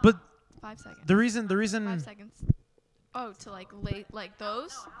 but 5 seconds. the reason 5 seconds. Oh, to like like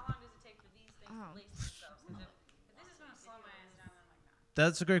those? How long does it take for these things Oh. to lace themselves? If this is going to slow my ass down, then like,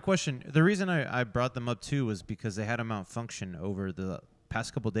 that's a great question. The reason I brought them up too was because they had a malfunction over the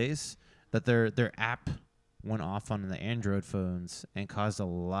past couple days that their app went off on the Android phones and caused a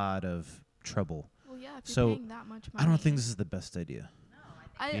lot of trouble. Well, yeah. If you're So, paying that much money. I don't think this is the best idea.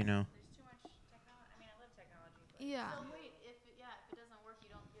 I You know. there's too much technology. I mean, I love technology. But Yeah. Wait, if it doesn't work, you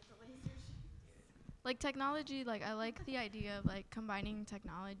don't get the lasers. Like technology, like I like the idea of like combining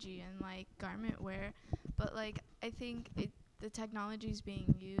technology and like garment wear, but like I think the technology is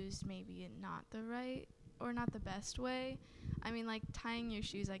being used maybe in not the right or not the best way. I mean, like tying your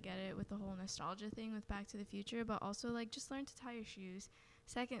shoes, I get it with the whole nostalgia thing with Back to the Future, but also like just learn to tie your shoes.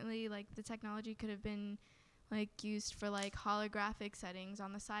 Secondly, like the technology could have been like used for like holographic settings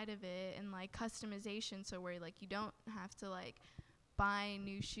on the side of it and like customization, so where like you don't have to like buy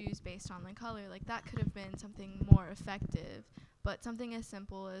new shoes based on the color. Like that could have been something more effective, but something as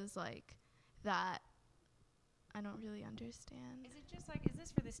simple as like that, I don't really understand. is it just like, is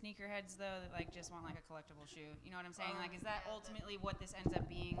this for the sneakerheads though that like just want like a collectible shoe? You know what I'm saying? Like, is that ultimately what this ends up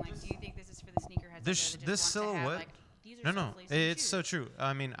being? Like, do you think this is for the sneakerheads? out This- there that this just want to have, silhouette- like, these are No, self-lacing it's shoes. so true.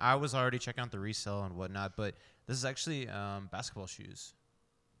 I mean, I was already checking out the resale and whatnot, but this is actually basketball shoes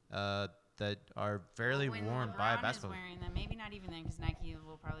that are fairly When worn LeBron by is basketball. wearing them, maybe not even then, because Nike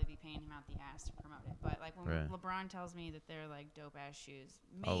will probably be paying him out the ass to promote it. But like when Right. LeBron tells me that they're like dope ass shoes,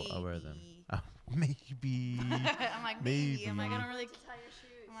 I'll wear them. maybe. Maybe. I'm like maybe. I'm like I Maybe. don't really.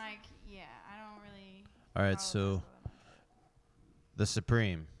 I'm like yeah, I don't really. All right, follow so basketball that much. the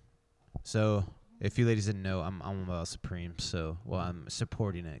Supreme. So if you ladies didn't know, I'm about Supreme. So I'm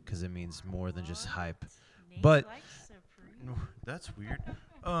supporting it because it means more than just hype. Nate But- likes Supreme. No, that's weird.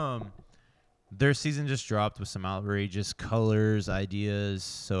 Their season just dropped with some outrageous colors, ideas.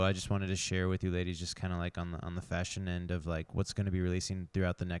 So I just wanted to share with you, ladies, just kind of like on the fashion end of like what's going to be releasing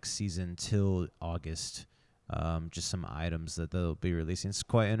throughout the next season till August. Just some items that they'll be releasing. It's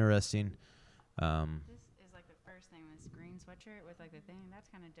quite interesting. This is like the first thing. This green sweatshirt with like the thing. That's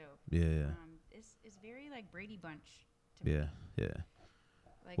kind of dope. Yeah, It's very like Brady Bunch. To me. yeah.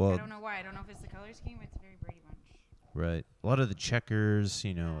 Like Well- I don't know why. I don't know if it's the color scheme. But it's very Brady Bunch. Right. A lot of the checkers,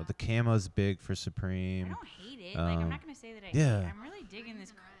 you know, Yeah. the camo's big for I Supreme. don't hate it. Like I'm Um, not gonna say that I yeah. hate it. I'm really digging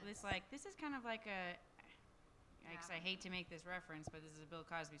this. This like this is kind of like a. Because I hate to make this reference, but this is a Bill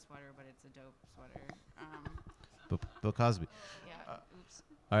Cosby sweater, but it's a dope sweater. Bill Cosby. Yeah. Oops.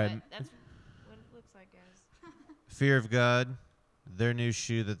 All right. But that's what it looks like, guys. Fear of God, their new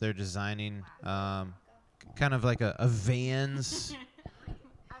shoe that they're designing, kind of like a Vans.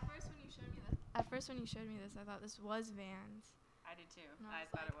 At first, when you first when you showed me this, I thought this was Vans. I did too. And I was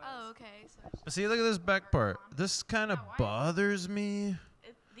thought like, it was. Oh, okay. So it's But see, look at this back part. This kind of Yeah, why? bothers me.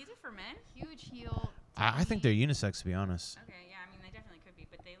 These are for men? Huge heel. I think they're unisex, to be honest. Okay, yeah, I mean, they definitely could be,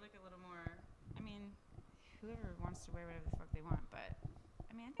 but they look a little more, I mean, whoever wants to wear whatever the fuck they want, but,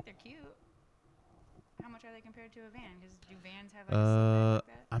 I mean, I think they're cute. How much are they compared to a Van? Because do Vans have, like, a silhouette like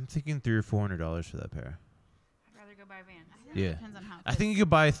that? I'm thinking $300 or $400 for that pair. I'd rather go buy Vans. Yeah. Depends on how it I think fits. you could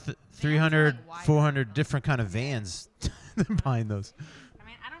buy 300, like wide 400 different kind of Vans than buying those. I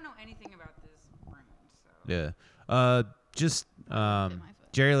mean, I don't know anything about this brand, so. Yeah. Just Fit my foot.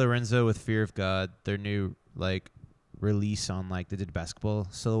 Jerry Lorenzo with Fear of God, their new like release on like they did basketball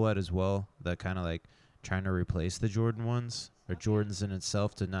silhouette as well. That kind of like trying to replace the Jordan ones or Jordans in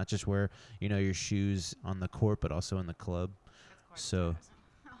itself to not just wear your shoes on the court but also in the club. That's quite So embarrassing.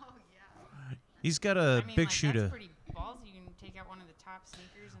 Oh yeah. he's got I a mean, big like, shoe that's to. pretty ballsy. You can take out one of the top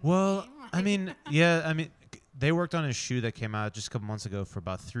sneakers. Well, in the game. I mean, yeah, I mean, they worked on a shoe that came out just a couple months ago for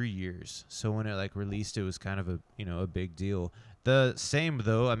about 3 years. So when it like released, it was kind of a big deal. The same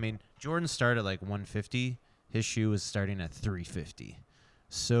though, I mean, Jordan started at like 150. His shoe was starting at 350.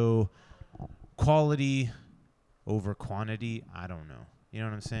 So quality over quantity, I don't know. You know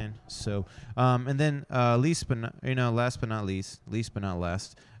what I'm saying? So, and then last but not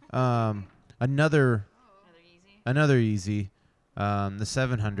last, another Another easy. Yeezy, the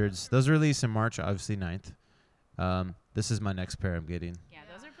 700s. Those released in March, obviously 9th. This is my next pair I'm getting. Yeah,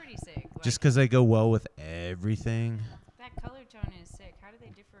 those are pretty sick. Like, Just because they go well with everything. that color tone is sick. How do they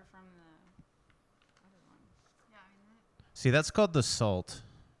differ from the other one? Yeah, I mean that. See, that's called the Salt.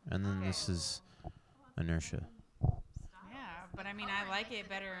 And then Okay. this is Inertia. Yeah, but I mean, I like it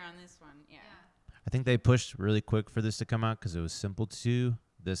better on this one. Yeah. I think they pushed really quick for this to come out because it was simple to do.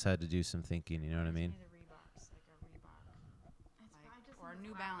 This had to do some thinking, you know what I mean? The Reeboks, like a Reebok. It's Like, probably just or the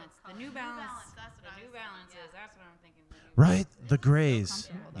New graphic Balance. The color. New Balance. That's what The I New was thinking, Balances. yeah. That's what I'm thinking. The New Right, Balance. the grays.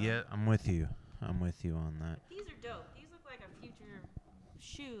 comfortable, though. Yeah, I'm with you. I'm with you on that. These are dope. These look like a future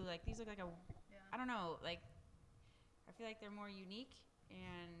shoe. Like these look like a. Yeah. I don't know. Like I feel like they're more unique,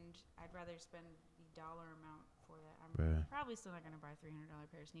 and I'd rather spend the dollar amount for that. I'm Right. probably still not gonna buy $300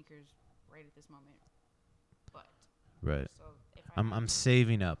 pair of sneakers right at this moment. But Right. so if I'm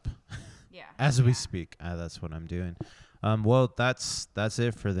saving up yeah. as we yeah. speak. That's what I'm doing. Well, that's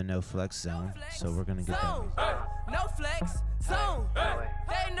it for the no flex zone. So we're gonna get that. Zone. No flex zone.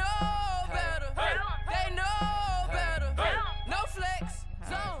 They know better. They know better. No flex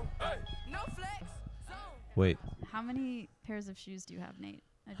zone. No flex zone. Wait, How many pairs of shoes do you have, Nate?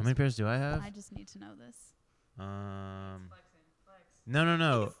 how many pairs do I have? I just need to know this.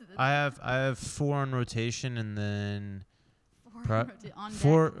 No. I have 4 on rotation and then On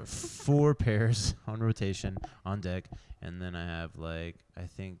deck. four pairs on rotation on deck, and then I have like I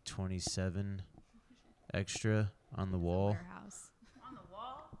think 27 extra on the wall. Warehouse. On the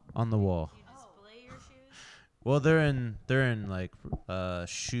wall. On the wall. You display your shoes. Well, they're in like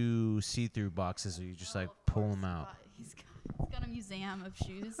shoe see-through boxes where you just like pull them out. He's got a museum of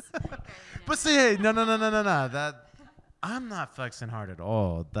shoes. But see, hey, no. That I'm not flexing hard at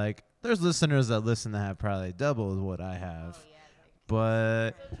all. Like, there's listeners that listen that have probably double what I have. Oh yeah.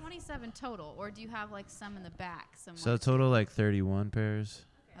 But So 27 total, or do you have like some in the back somewhere? so total like 31 pairs,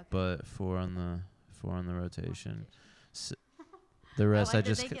 Okay. but 4 on the rotation. The rest like I that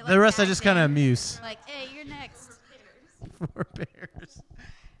just they get, the like, rest I tagged just kind of in. amuse. Like, hey, you're next. 4 pairs.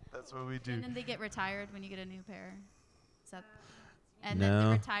 That's what we do. And then they get retired when you get a new pair. Is that? And then No.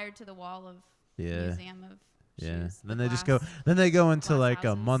 they're retired to the wall of Yeah. museum of Yeah. shoes. Then the they just glass. go. Then they go into glass like a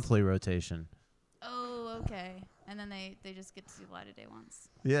houses. monthly rotation. Oh, okay. And then they just get to see light of day once.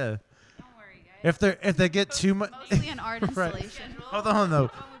 Yeah. Don't worry, guys. If they get too much. Mostly an art Right. installation. Hold on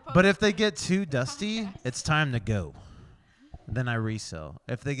though. But if they get too dusty, it's time to go. Then I resell.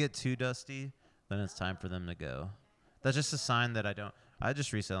 If they get too dusty, then it's time for them to go. That's just a sign that I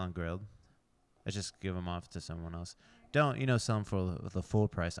just resell on Grailed. I just give them off to someone else. Don't, sell them for the full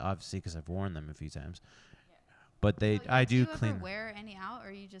price, obviously, because I've worn them a few times. But I do you clean. ever wear any out,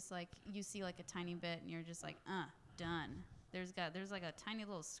 or you just like you see like a tiny bit and you're just like, done. There's like a tiny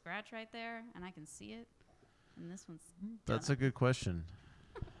little scratch right there, and I can see it. And this one's That's done. a good question.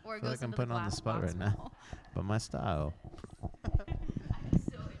 Or it feel goes like I'm into putting the on the glass spot box right now. wall. But my style. I'm so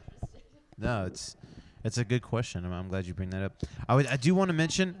interested. No, it's a good question. I'm glad you bring that up. I do want to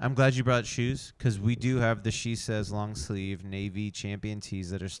mention, I'm glad you brought shoes because we do have the She Says long sleeve navy champion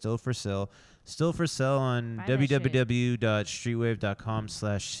tees that are still for sale. Still for sale on Buy that shit.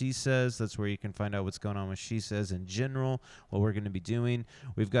 www.streetwave.com/She Says. That's where you can find out what's going on with She Says in general, what we're going to be doing.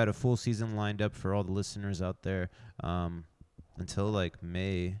 We've got a full season lined up for all the listeners out there. until like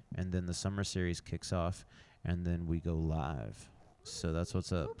May, and then the summer series kicks off, and then we go live. So that's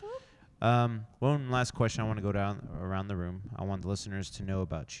what's up. One last question I want to go down around the room. I want the listeners to know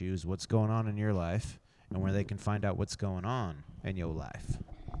about you. Is what's going on in your life, and where they can find out what's going on in your life.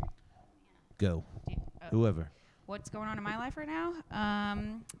 Go. Whoever. What's going on in my life right now?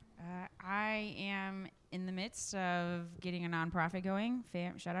 I am in the midst of getting a nonprofit going.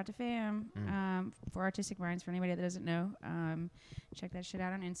 Shout out to FAM for Artistic Minds. For anybody that doesn't know, check that shit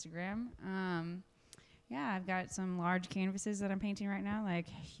out on Instagram. Yeah, I've got some large canvases that I'm painting right now, like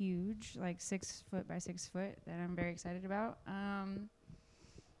huge, like 6 foot by 6 foot, that I'm very excited about.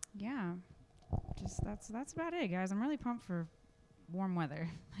 Yeah, just that's about it, guys. I'm really pumped for warm weather.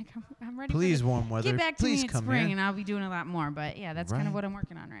 Like I'm ready. Please, warm weather. Get back to Please me in come spring, here. and I'll be doing a lot more. But yeah, that's kind of what I'm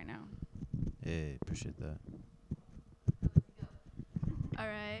working on right now. Hey, appreciate that. All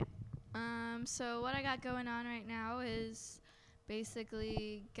right. So what I got going on right now is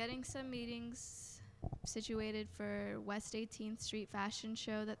basically getting some meetings situated for West 18th Street Fashion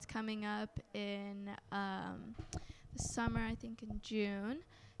Show that's coming up in the summer, I think in June.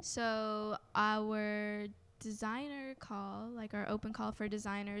 So our designer call, like our open call for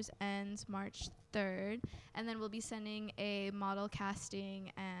designers, ends March 3rd, and then we'll be sending a model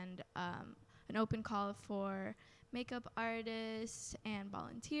casting and an open call for makeup artists and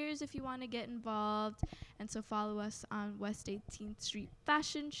volunteers if you want to get involved. And so follow us on West 18th Street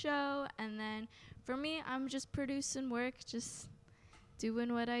Fashion Show. And then for me, I'm just producing work, just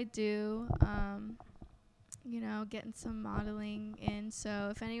doing what I do, you know, getting some modeling in. So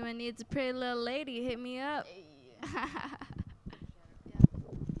if anyone needs a pretty little lady, hit me up.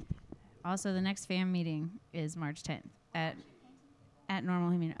 Also, the next FAM meeting is March 10th at Normal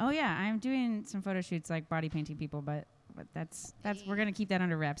Human. Oh yeah, I'm doing some photo shoots, like body painting people, but that's we're gonna keep that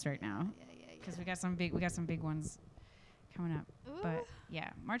under wraps right now, because we got some big ones coming up. Ooh. But yeah,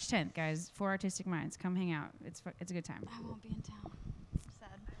 March 10th, guys, for Artistic Minds, come hang out. It's a good time. I won't be in town.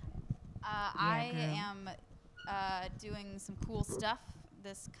 Sad. I am doing some cool stuff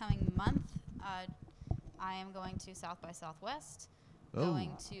this coming month. I am going to South by Southwest,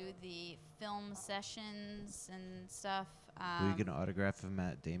 going to the film sessions and stuff. Will you get an autograph of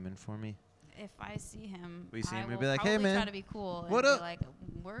Matt Damon for me? If I see him, We see I him, will we'll be like, "Hey, probably man. try to be cool and What be up?" like,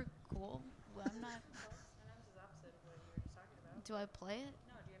 we're cool. Well, I'm not. Do I play it?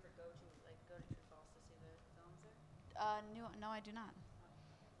 No, do you ever go to True Falls to see the films there? No, I do not.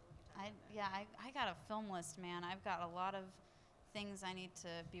 I got a film list, man. I've got a lot of things I need to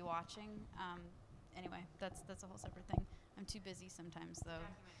be watching. Anyway, that's a whole separate thing. I'm too busy sometimes, though.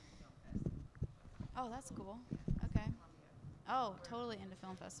 Oh, that's cool. Okay. Oh, totally into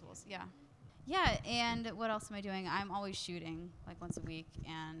film festivals. Yeah. Yeah, and what else am I doing? I'm always shooting, like once a week,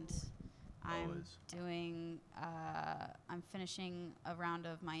 and I'm finishing a round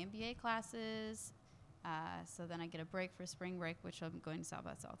of my MBA classes. So then I get a break for spring break, which I'm going to South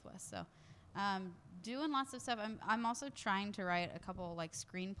by Southwest. So doing lots of stuff. I'm also trying to write a couple like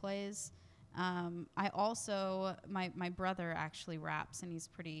screenplays. I also, my brother actually raps, and he's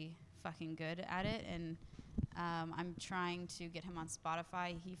pretty fucking good at it. And I'm trying to get him on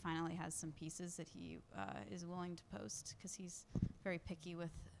Spotify. He finally has some pieces that he is willing to post, because he's very picky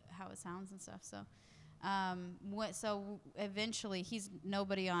with how it sounds and stuff. So so eventually, he's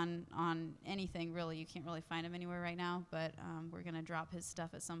nobody on anything really. You can't really find him anywhere right now, but we're gonna drop his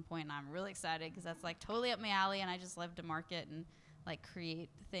stuff at some point, and I'm really excited, because that's like totally up my alley, and I just love to market and like create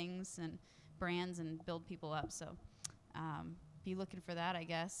things and brands and build people up. So be looking for that, I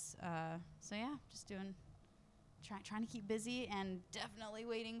guess. So yeah, just trying to keep busy, and definitely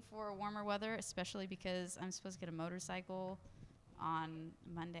waiting for warmer weather, especially because I'm supposed to get a motorcycle on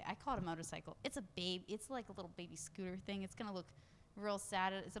Monday. I call it a motorcycle. It's like a little baby scooter thing. It's gonna look real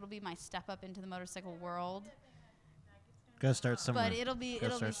sad. It'll be my step up into the motorcycle world. Gotta start somewhere. But it'll be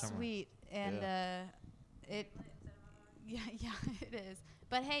somewhere. sweet, and it is.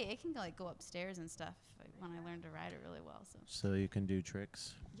 But hey, it can like go upstairs and stuff when I learn to ride it really well. So you can do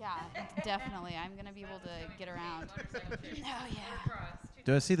tricks. Yeah, definitely. I'm gonna be able to get around. Oh yeah.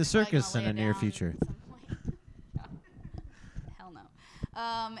 Do I see the circus in the near future? Hell no.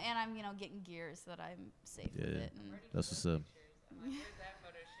 And I'm getting gear so that I'm safe with it. And That's what's up.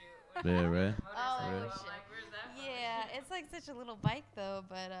 Yeah, right? oh Right. shit. Yeah, it's like such a little bike though,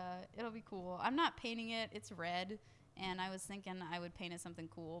 but it'll be cool. I'm not painting it. It's red, and I was thinking I would paint it something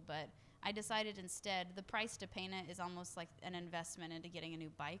cool, but I decided instead the price to paint it is almost like an investment into getting a new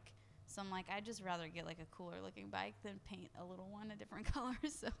bike. So I'm like, I'd just rather get like a cooler looking bike than paint a little one a different color.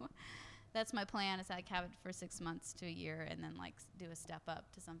 So that's my plan, is I have it for 6 months to a year, and then like do a step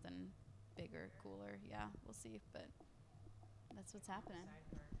up to something bigger, cooler. Yeah, we'll see. But That's what's happening.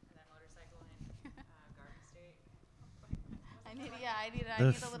 That motorcycle in Garden State. I need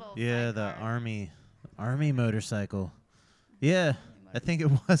a little. the sidecar. army motorcycle. Yeah, I think it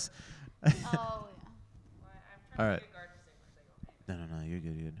was. Oh yeah. Well, I'm All trying right. to get a Garden State motorcycle. No, you're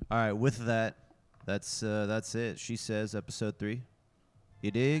good. All right, with that, that's it. She Says episode 3.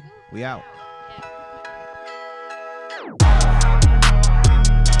 You dig? We out.